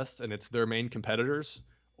top of the list, and it's their main competitors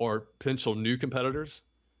or potential new competitors.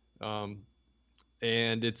 And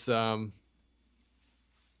it's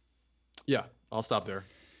yeah, I'll stop there.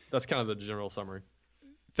 That's kind of the general summary.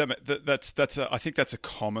 I think that's a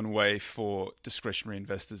common way for discretionary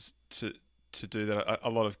investors to do that. A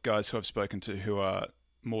lot of guys who I've spoken to who are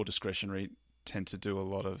more discretionary tend to do a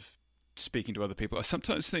lot of speaking to other people. I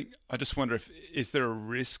sometimes think, I just wonder is there a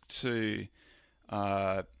risk to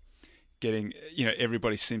getting,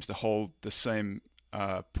 everybody seems to hold the same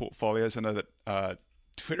portfolios. I know that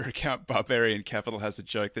Twitter account Barbarian Capital has a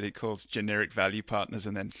joke that he calls generic value partners,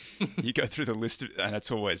 and then you go through the list and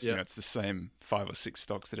it's always, it's the same 5 or 6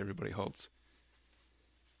 stocks that everybody holds.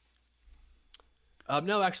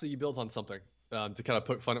 No, actually, you built on something to kind of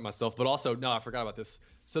poke fun at myself, but also, no, I forgot about this.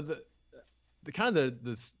 So the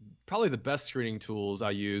probably the best screening tools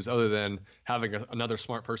I use, other than having another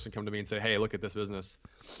smart person come to me and say, "Hey, look at this business,"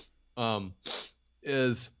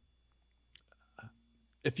 is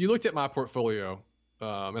if you looked at my portfolio,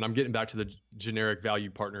 and I'm getting back to the generic value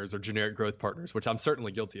partners or generic growth partners, which I'm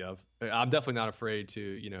certainly guilty of. I'm definitely not afraid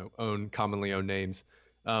to, own commonly owned names.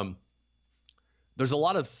 There's a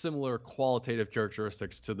lot of similar qualitative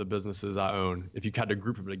characteristics to the businesses I own if you kind of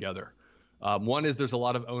group them together. One is there's a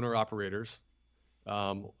lot of owner operators.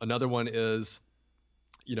 Another one is,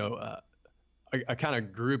 a kind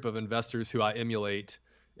of group of investors who I emulate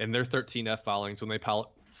in their 13F filings when they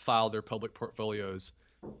file their public portfolios.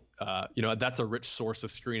 That's a rich source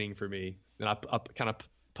of screening for me. And I kind of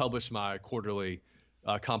publish my quarterly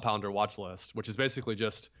compounder watch list, which is basically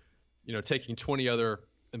just, taking 20 other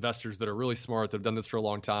investors that are really smart, that have done this for a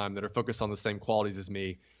long time, that are focused on the same qualities as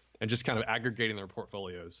me, and just kind of aggregating their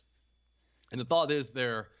portfolios. And the thought is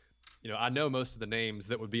I know most of the names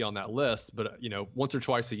that would be on that list, but, once or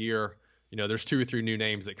twice a year, there's 2 or 3 new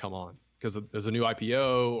names that come on because there's a new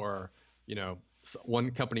IPO or,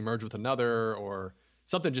 one company merged with another, or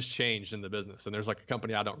something just changed in the business and there's like a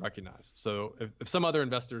company I don't recognize. So if some other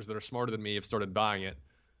investors that are smarter than me have started buying it,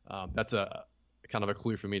 that's a kind of a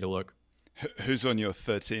clue for me to look. Who's on your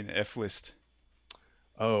 13F list?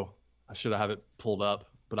 Oh, I should have it pulled up,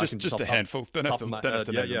 but just a handful. Don't have to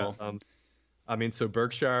name them all. So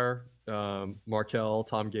Berkshire, Markel,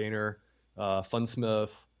 Tom Gaynor,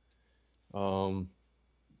 Fundsmith,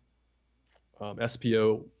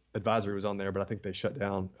 SPO Advisory was on there, but I think they shut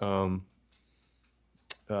down.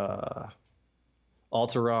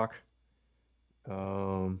 Alterock,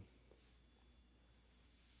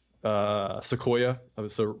 Sequoia,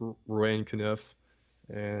 so Ruane Kniff,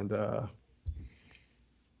 and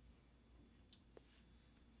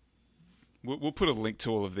we'll put a link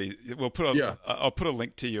to all of these. I'll put a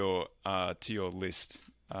link to your list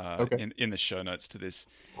in the show notes to this.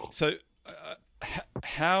 So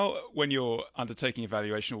how, when you're undertaking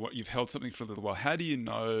evaluation, or what you've held something for a little while, how do you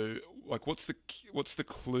know, like, what's the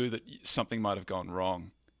clue that something might have gone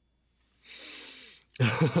wrong?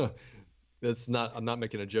 I'm not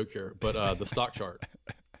making a joke here, but the stock chart,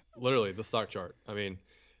 literally the stock chart. I mean,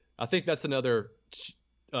 I think that's another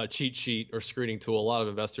cheat sheet or screening tool a lot of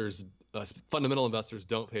investors, fundamental investors,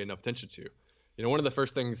 don't pay enough attention to. One of the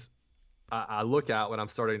first things I look at when I'm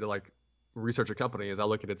starting to research a company is I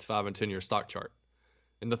look at its 5 and 10 year stock chart.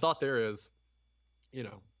 And the thought there is,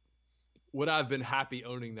 would I have been happy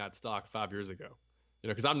owning that stock 5 years ago?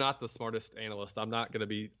 Because I'm not the smartest analyst. I'm not going to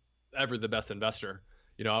be ever the best investor.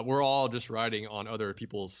 We're all just riding on other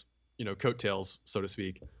people's, coattails, so to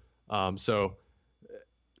speak. So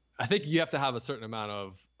I think you have to have a certain amount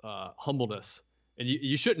of humbleness, and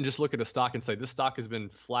you shouldn't just look at a stock and say, this stock has been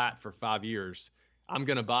flat for 5 years. I'm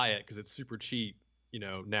going to buy it because it's super cheap,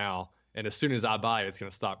 now. And as soon as I buy it, it's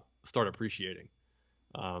going to start appreciating.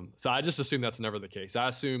 So I just assume that's never the case. I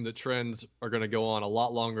assume that trends are going to go on a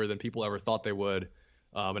lot longer than people ever thought they would.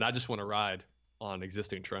 And I just want to ride on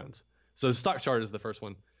existing trends. So the stock chart is the first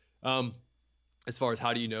one. As far as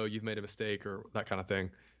how do you know you've made a mistake or that kind of thing.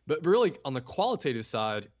 But really on the qualitative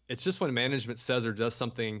side, it's just when management says or does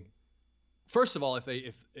something. First of all, if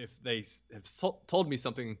they have told me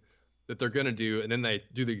something that they're going to do, and then they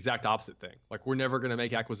do the exact opposite thing. Like, we're never going to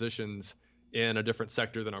make acquisitions in a different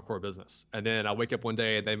sector than our core business. And then I wake up one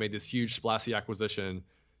day and they made this huge splashy acquisition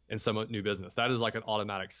in some new business. That is like an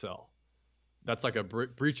automatic sell. That's like a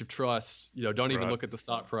breach of trust. Don't even look at the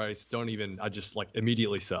stock price. I just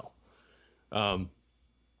immediately sell.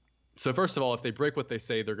 So first of all, if they break what they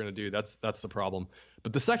say they're going to do, that's the problem.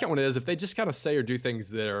 But the second one is if they just kind of say or do things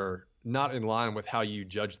that are not in line with how you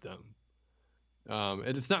judge them.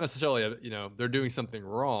 And it's not necessarily, they're doing something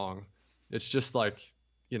wrong. It's just I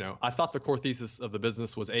thought the core thesis of the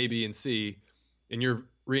business was A, B, and C, and your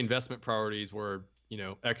reinvestment priorities were,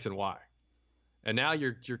 X and Y. And now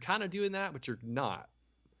you're kind of doing that, but you're not.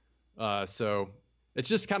 So it's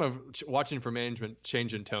just kind of watching for management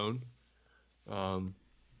change in tone.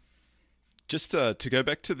 Just to go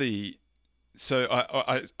back to so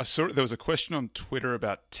I saw there was a question on Twitter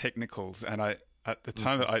about technicals, and at the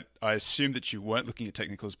time I assumed that you weren't looking at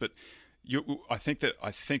technicals, but I think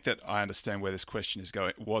that I understand where this question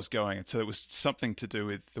was going, and so it was something to do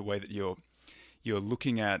with the way that you're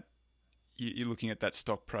looking at you're looking at that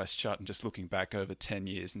stock price chart and just looking back over 10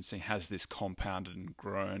 years and seeing has this compounded and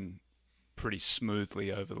grown pretty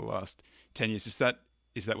smoothly over the last 10 years. Is that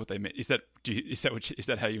what they meant? Is that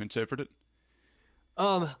how you interpret it?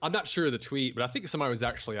 I'm not sure of the tweet, but I think somebody was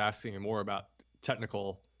actually asking more about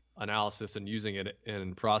technical analysis and using it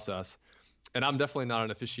in process. And I'm definitely not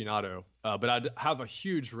an aficionado, but I have a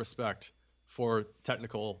huge respect for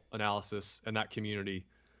technical analysis and that community.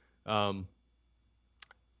 And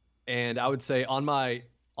I would say on my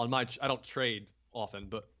I don't trade often,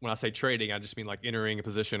 but when I say trading, I just mean like entering a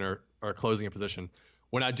position or closing a position.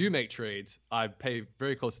 When I do make trades, I pay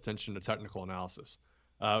very close attention to technical analysis.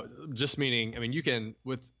 Just meaning, I mean, you can,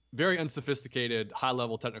 with very unsophisticated,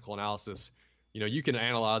 high-level technical analysis, you can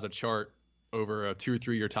analyze a chart over a 2 or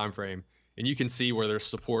 3 year time frame, and you can see where there's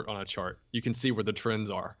support on a chart. You can see where the trends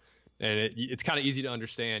are, and it's kind of easy to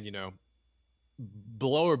understand.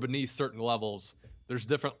 Below or beneath certain levels, there's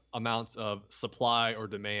different amounts of supply or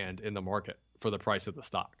demand in the market for the price of the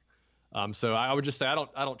stock. So I would just say I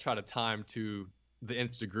don't try to time to the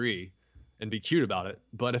nth degree and be cute about it.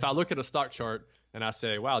 But if I look at a stock chart and I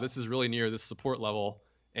say, wow, this is really near this support level,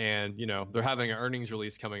 and they're having an earnings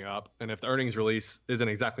release coming up, and if the earnings release isn't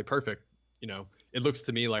exactly perfect, it looks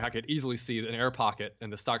to me like I could easily see an air pocket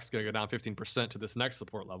and the stock's going to go down 15% to this next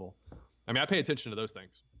support level. I mean, I pay attention to those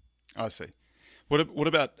things. I see. What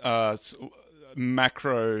about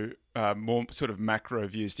macro, more sort of macro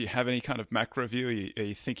views? Do you have any kind of macro view? Are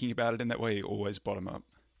you thinking about it in that way? You always bottom up?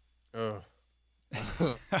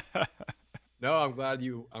 No, I'm glad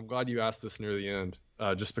you asked this near the end,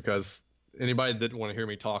 just because anybody that didn't want to hear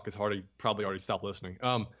me talk has probably already stopped listening.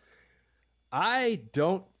 I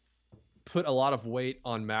don't put a lot of weight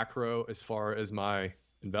on macro as far as my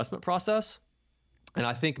investment process. And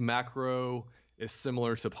I think macro is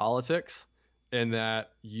similar to politics in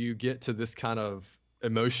that you get to this kind of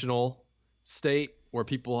emotional state where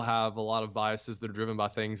people have a lot of biases that are driven by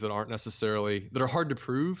things that are hard to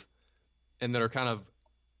prove and that are kind of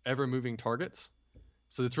ever moving targets.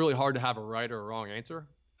 So it's really hard to have a right or a wrong answer,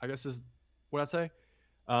 I guess is what I'd say.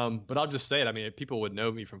 But I'll just say it. I mean, people would know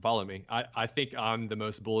me from following me. I think I'm the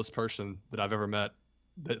most bullish person that I've ever met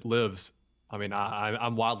that lives. I mean,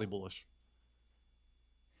 I'm wildly bullish.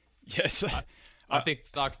 Yes. I think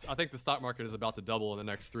the stock market is about to double in the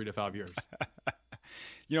next 3 to 5 years.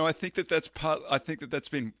 I think that's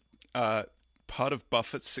been part of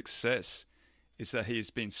Buffett's success is that he has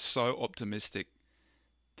been so optimistic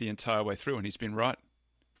the entire way through, and he's been right.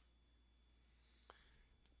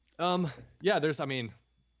 Yeah,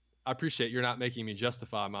 I appreciate you're not making me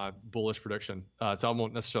justify my bullish prediction, so I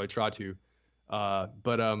won't necessarily try to.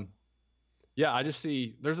 Yeah, I just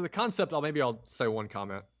see there's the concept. I'll say one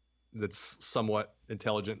comment that's somewhat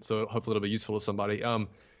intelligent, so hopefully it'll be useful to somebody.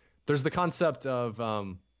 There's the concept of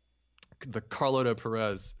the Carlota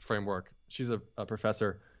Perez framework. She's a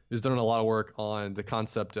professor who's done a lot of work on the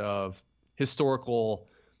concept of historical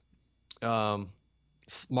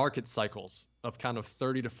market cycles of kind of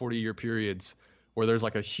 30 to 40 year periods where there's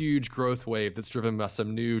like a huge growth wave that's driven by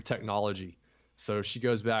some new technology. So she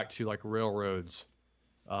goes back to like railroads,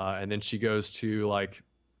 and then she goes to like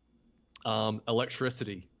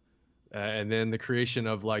electricity, and then the creation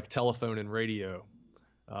of like telephone and radio.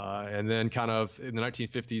 And then kind of in the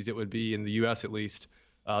 1950s, it would be in the U.S. at least,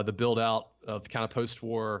 the build out of kind of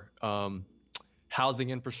post-war housing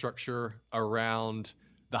infrastructure around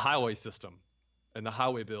the highway system and the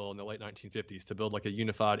highway bill in the late 1950s to build like a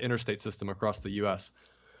unified interstate system across the U.S.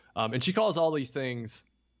 And she calls all these things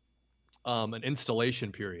an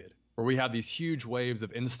installation period, where we have these huge waves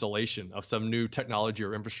of installation of some new technology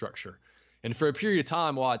or infrastructure. And for a period of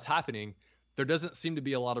time while it's happening, there doesn't seem to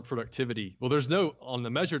be a lot of productivity. Well, on the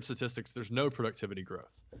measured statistics, there's no productivity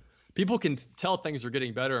growth. People can tell things are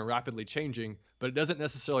getting better and rapidly changing, but it doesn't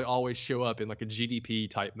necessarily always show up in like a GDP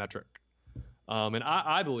type metric. And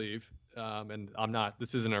I believe, and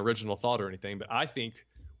this isn't an original thought or anything, but I think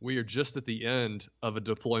we are just at the end of a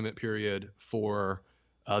deployment period for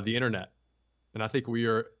the internet. And I think we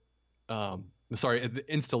are, at the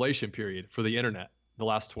installation period for the internet the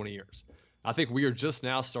last 20 years. I think we are just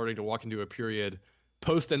now starting to walk into a period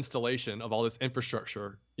post-installation of all this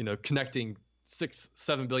infrastructure, connecting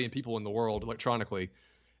 6-7 billion people in the world electronically.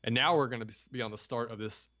 And now we're going to be on the start of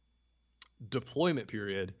this deployment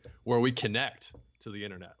period where we connect to the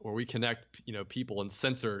internet, where we connect, people and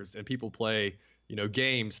sensors, and people play,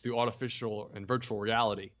 games through artificial and virtual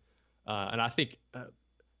reality. And I think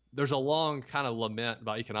there's a long kind of lament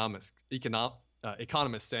by economists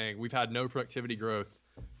saying we've had no productivity growth,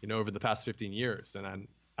 over the past 15 years. And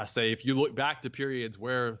I say, if you look back to periods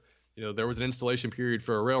where, there was an installation period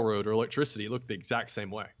for a railroad or electricity, it looked the exact same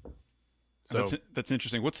way. So that's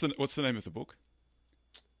interesting. What's the name of the book?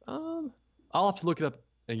 I'll have to look it up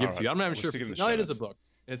and give it to you. I'm not even sure. No, it is a book.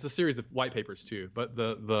 It's a series of white papers too. But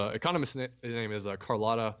the economist's name is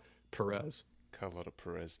Carlotta Perez. Carlotta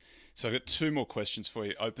Perez. So I've got two more questions for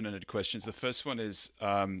you, open-ended questions. The first one is,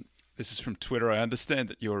 this is from Twitter. I understand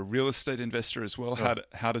that you're a real estate investor as well. Oh.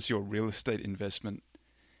 How does your real estate investment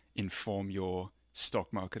inform your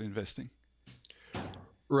stock market investing?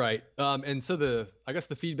 Right. And so I guess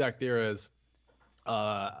the feedback there is,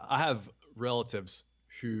 I have relatives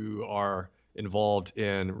who are involved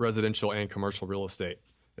in residential and commercial real estate.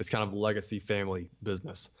 It's kind of a legacy family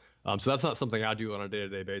business. So that's not something I do on a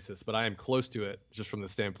day-to-day basis, but I am close to it just from the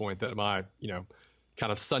standpoint that my,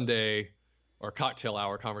 kind of Sunday or cocktail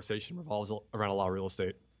hour conversation revolves around a lot of real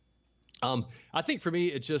estate. I think for me,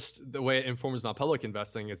 it just, the way it informs my public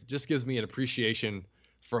investing is it just gives me an appreciation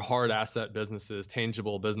for hard asset businesses,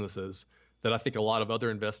 tangible businesses that I think a lot of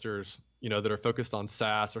other investors, that are focused on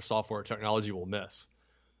SaaS or software technology will miss.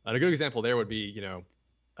 And a good example there would be,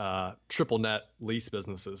 triple net lease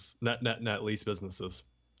businesses, net lease businesses,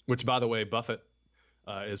 which, by the way, Buffett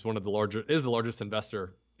is the largest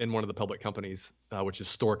investor in one of the public companies, which is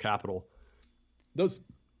Store Capital. Those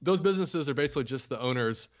businesses are basically just the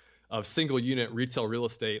owners of single unit retail real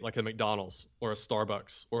estate, like a McDonald's or a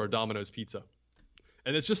Starbucks or a Domino's Pizza,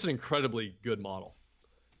 and it's just an incredibly good model.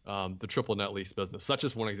 The triple net lease business. So that's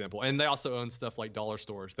just one example. And they also own stuff like dollar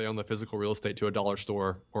stores. They own the physical real estate to a dollar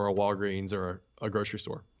store or a Walgreens or a grocery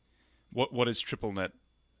store. What is triple net?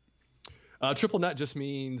 Triple net just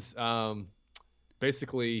means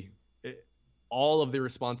basically all of the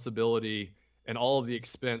responsibility and all of the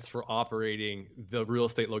expense for operating the real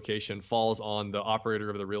estate location falls on the operator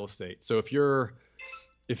of the real estate. So if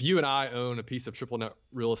you and I own a piece of triple net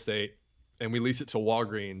real estate and we lease it to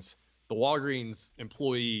Walgreens, the Walgreens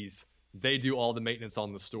employees, they do all the maintenance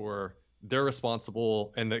on the store. They're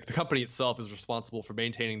responsible, and the company itself is responsible for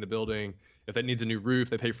maintaining the building. If it needs a new roof,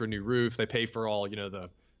 they pay for a new roof. They pay for all, the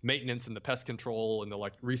maintenance and the pest control and the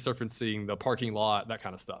resurfacing the parking lot, that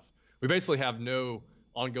kind of stuff. We basically have no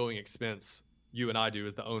ongoing expense, you and I do,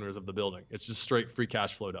 as the owners of the building. It's just straight free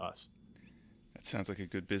cash flow to us. That sounds like a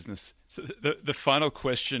good business. So the final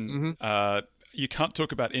question, you can't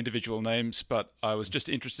talk about individual names, but I was just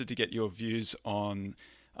interested to get your views on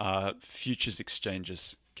futures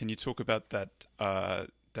exchanges. Can you talk about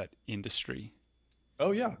that industry?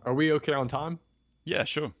 Oh, yeah. Are we okay on time? Yeah,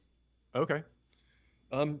 sure. Okay.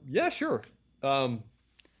 Yeah, sure.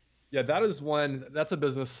 Yeah, that's a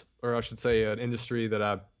business, or I should say an industry that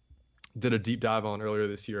I did a deep dive on earlier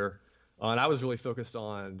this year. And I was really focused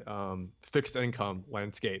on fixed income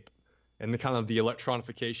landscape and the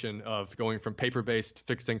electronification of going from paper-based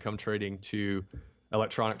fixed income trading to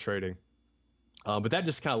electronic trading. But that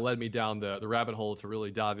just kind of led me down the rabbit hole to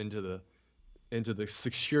really dive into the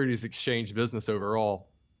securities exchange business overall.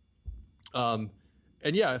 And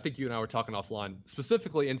yeah, I think you and I were talking offline.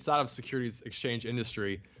 Specifically inside of securities exchange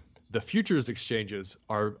industry, the futures exchanges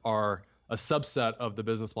are a subset of the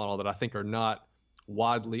business model that I think are not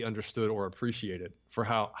widely understood or appreciated for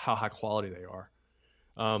how high quality they are.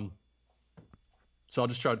 So I'll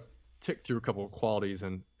just try to tick through a couple of qualities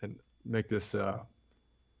and make this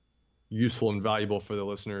useful and valuable for the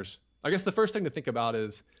listeners. I guess the first thing to think about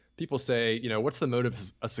is people say, what's the motive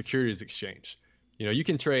of a securities exchange? You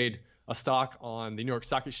can trade a stock on the New York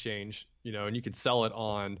Stock Exchange, and you could sell it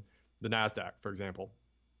on the NASDAQ, for example.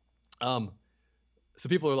 So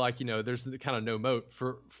people are like, there's kind of no moat.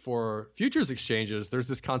 For futures exchanges, there's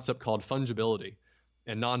this concept called fungibility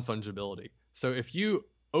and non-fungibility. So if you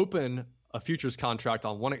open a futures contract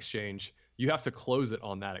on one exchange, you have to close it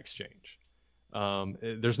on that exchange.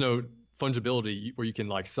 There's no fungibility where you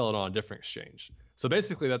can sell it on a different exchange. So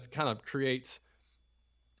basically that kind of creates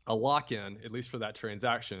a lock-in, at least for that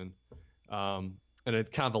transaction. And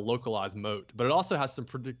it's kind of a localized moat, but it also has some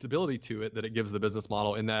predictability to it that it gives the business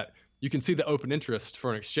model in that you can see the open interest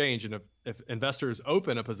for an exchange. And if investors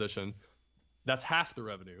open a position, that's half the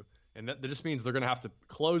revenue. And that just means they're going to have to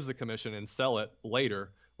close the commission and sell it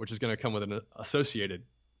later, which is going to come with an associated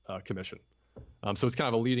commission. So it's kind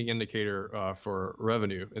of a leading indicator for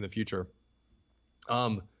revenue in the future.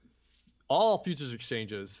 All futures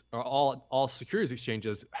exchanges, or all securities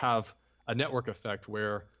exchanges, have a network effect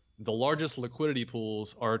where the largest liquidity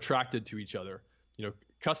pools are attracted to each other.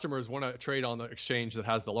 Customers want to trade on the exchange that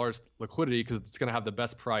has the largest liquidity because it's going to have the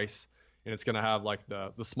best price and it's going to have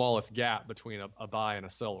the smallest gap between a buy and a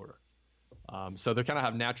sell order. So they kind of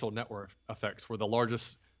have natural network effects where the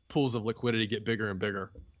largest pools of liquidity get bigger and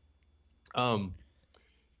bigger.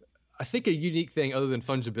 I think a unique thing other than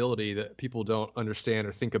fungibility that people don't understand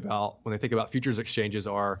or think about when they think about futures exchanges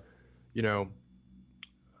are,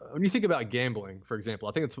 when you think about gambling, for example,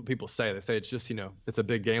 I think that's what people say. They say it's just, it's a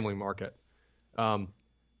big gambling market.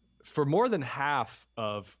 For more than half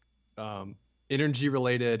of energy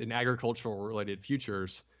related and agricultural related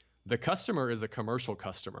futures, the customer is a commercial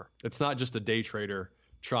customer. It's not just a day trader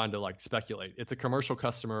trying to like speculate. It's a commercial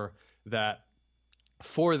customer that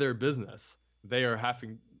for their business, they are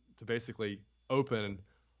having to basically open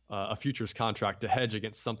a futures contract to hedge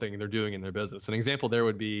against something they're doing in their business. An example there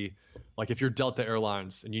would be like if you're Delta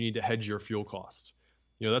Airlines and you need to hedge your fuel cost.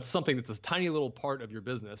 That's something that's a tiny little part of your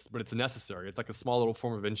business, but it's necessary. It's like a small little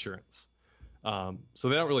form of insurance. So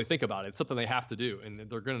they don't really think about it. It's something they have to do, and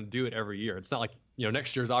they're going to do it every year. It's not like,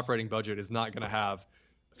 next year's operating budget is not going to have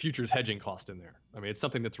futures hedging cost in there. I mean, it's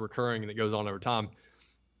something that's recurring and that goes on over time.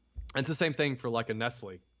 And it's the same thing for like a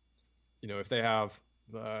Nestle. If they have,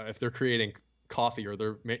 if they're creating coffee or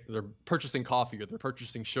they're purchasing coffee or they're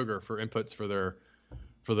purchasing sugar for inputs for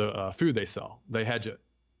the food they sell, they hedge it.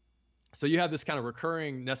 So you have this kind of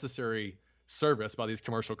recurring necessary service by these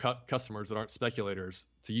commercial customers that aren't speculators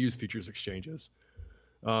to use futures exchanges.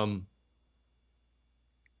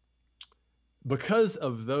 Because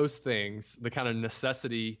of those things, the kind of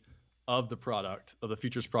necessity of the product, of the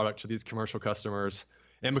futures product to these commercial customers,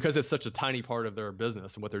 and because it's such a tiny part of their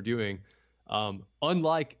business and what they're doing,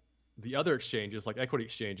 unlike the other exchanges like equity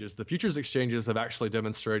exchanges, the futures exchanges have actually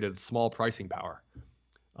demonstrated small pricing power.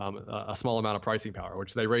 A small amount of pricing power,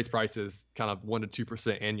 which they raise prices kind of 1% to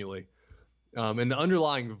 2% annually. And the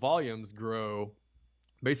underlying volumes grow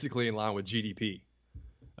basically in line with GDP.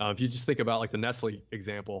 If you just think about like the Nestle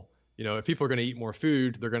example, if people are going to eat more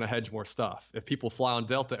food, they're going to hedge more stuff. If people fly on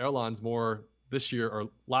Delta Airlines more this year or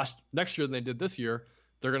next year than they did this year,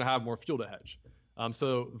 they're going to have more fuel to hedge.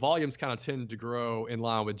 So volumes kind of tend to grow in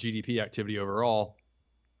line with GDP activity overall.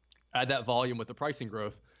 Add that volume with the pricing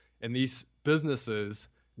growth, and these businesses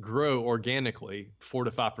grow organically 4%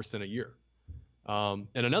 to 5% a year. And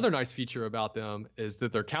another nice feature about them is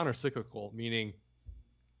that they're counter-cyclical, meaning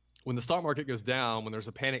when the stock market goes down, when there's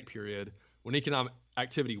a panic period, when economic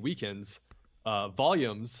activity weakens,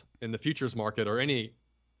 volumes in the futures market or any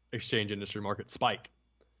exchange industry market spike.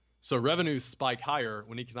 So revenues spike higher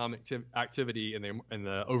when economic activity in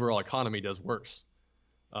the overall economy does worse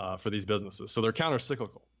for these businesses. So they're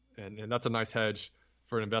counter-cyclical, and that's a nice hedge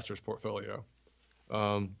for an investor's portfolio.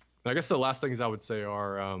 I guess the last things I would say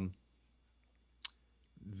are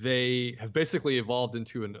they have basically evolved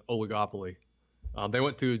into an oligopoly. They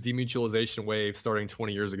went through a demutualization wave starting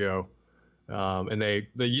 20 years ago, and they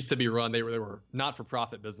used to be run. They were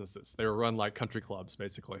not-for-profit businesses. They were run like country clubs,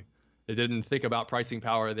 basically. They didn't think about pricing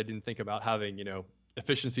power. They didn't think about having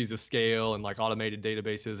efficiencies of scale and like automated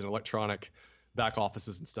databases and electronic back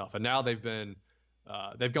offices and stuff. And now they've gone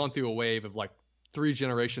through a wave of like 3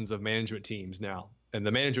 generations of management teams now. And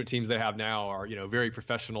the management teams they have now are, very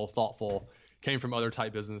professional, thoughtful, came from other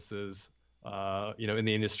type businesses, in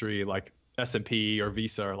the industry like S&P or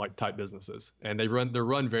Visa or like type businesses. And they're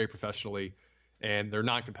run very professionally, and they're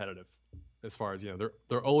non-competitive as far as, they're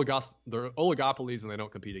oligopolies, and they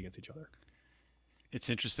don't compete against each other. It's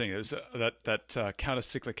interesting. It was that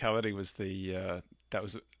counter-cyclicality was the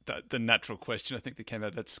natural question I think that came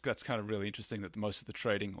out. That's kind of really interesting that most of the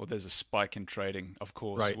trading, or there's a spike in trading, of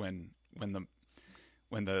course, right, when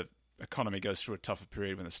the economy goes through a tougher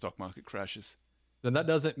period, when the stock market crashes. Then that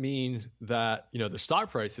doesn't mean that the stock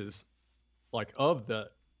prices like of the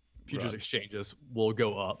futures exchanges will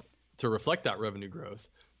go up to reflect that revenue growth.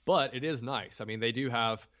 But it is nice. I mean, they do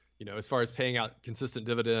have, as far as paying out consistent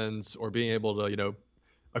dividends or being able to,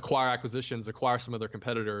 acquire acquisitions, acquire some of their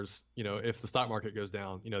competitors, if the stock market goes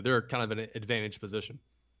down, they're kind of in an advantaged position.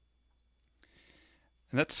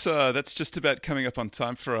 And that's just about coming up on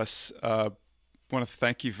time for us. I want to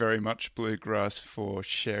thank you very much, Bluegrass, for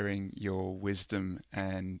sharing your wisdom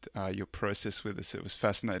and your process with us. It was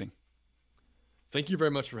fascinating. Thank you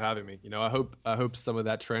very much for having me. I hope some of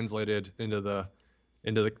that translated into the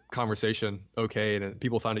conversation okay, and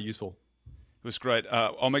people found it useful. It was great.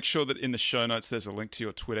 I'll make sure that in the show notes there's a link to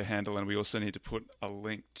your Twitter handle, and we also need to put a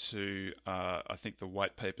link to I think the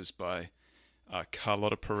white papers by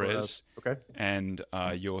Carlotta Perez, okay, and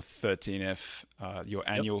your 13F, your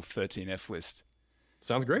annual 13F list.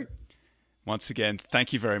 Sounds great. Once again,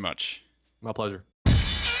 thank you very much. My pleasure.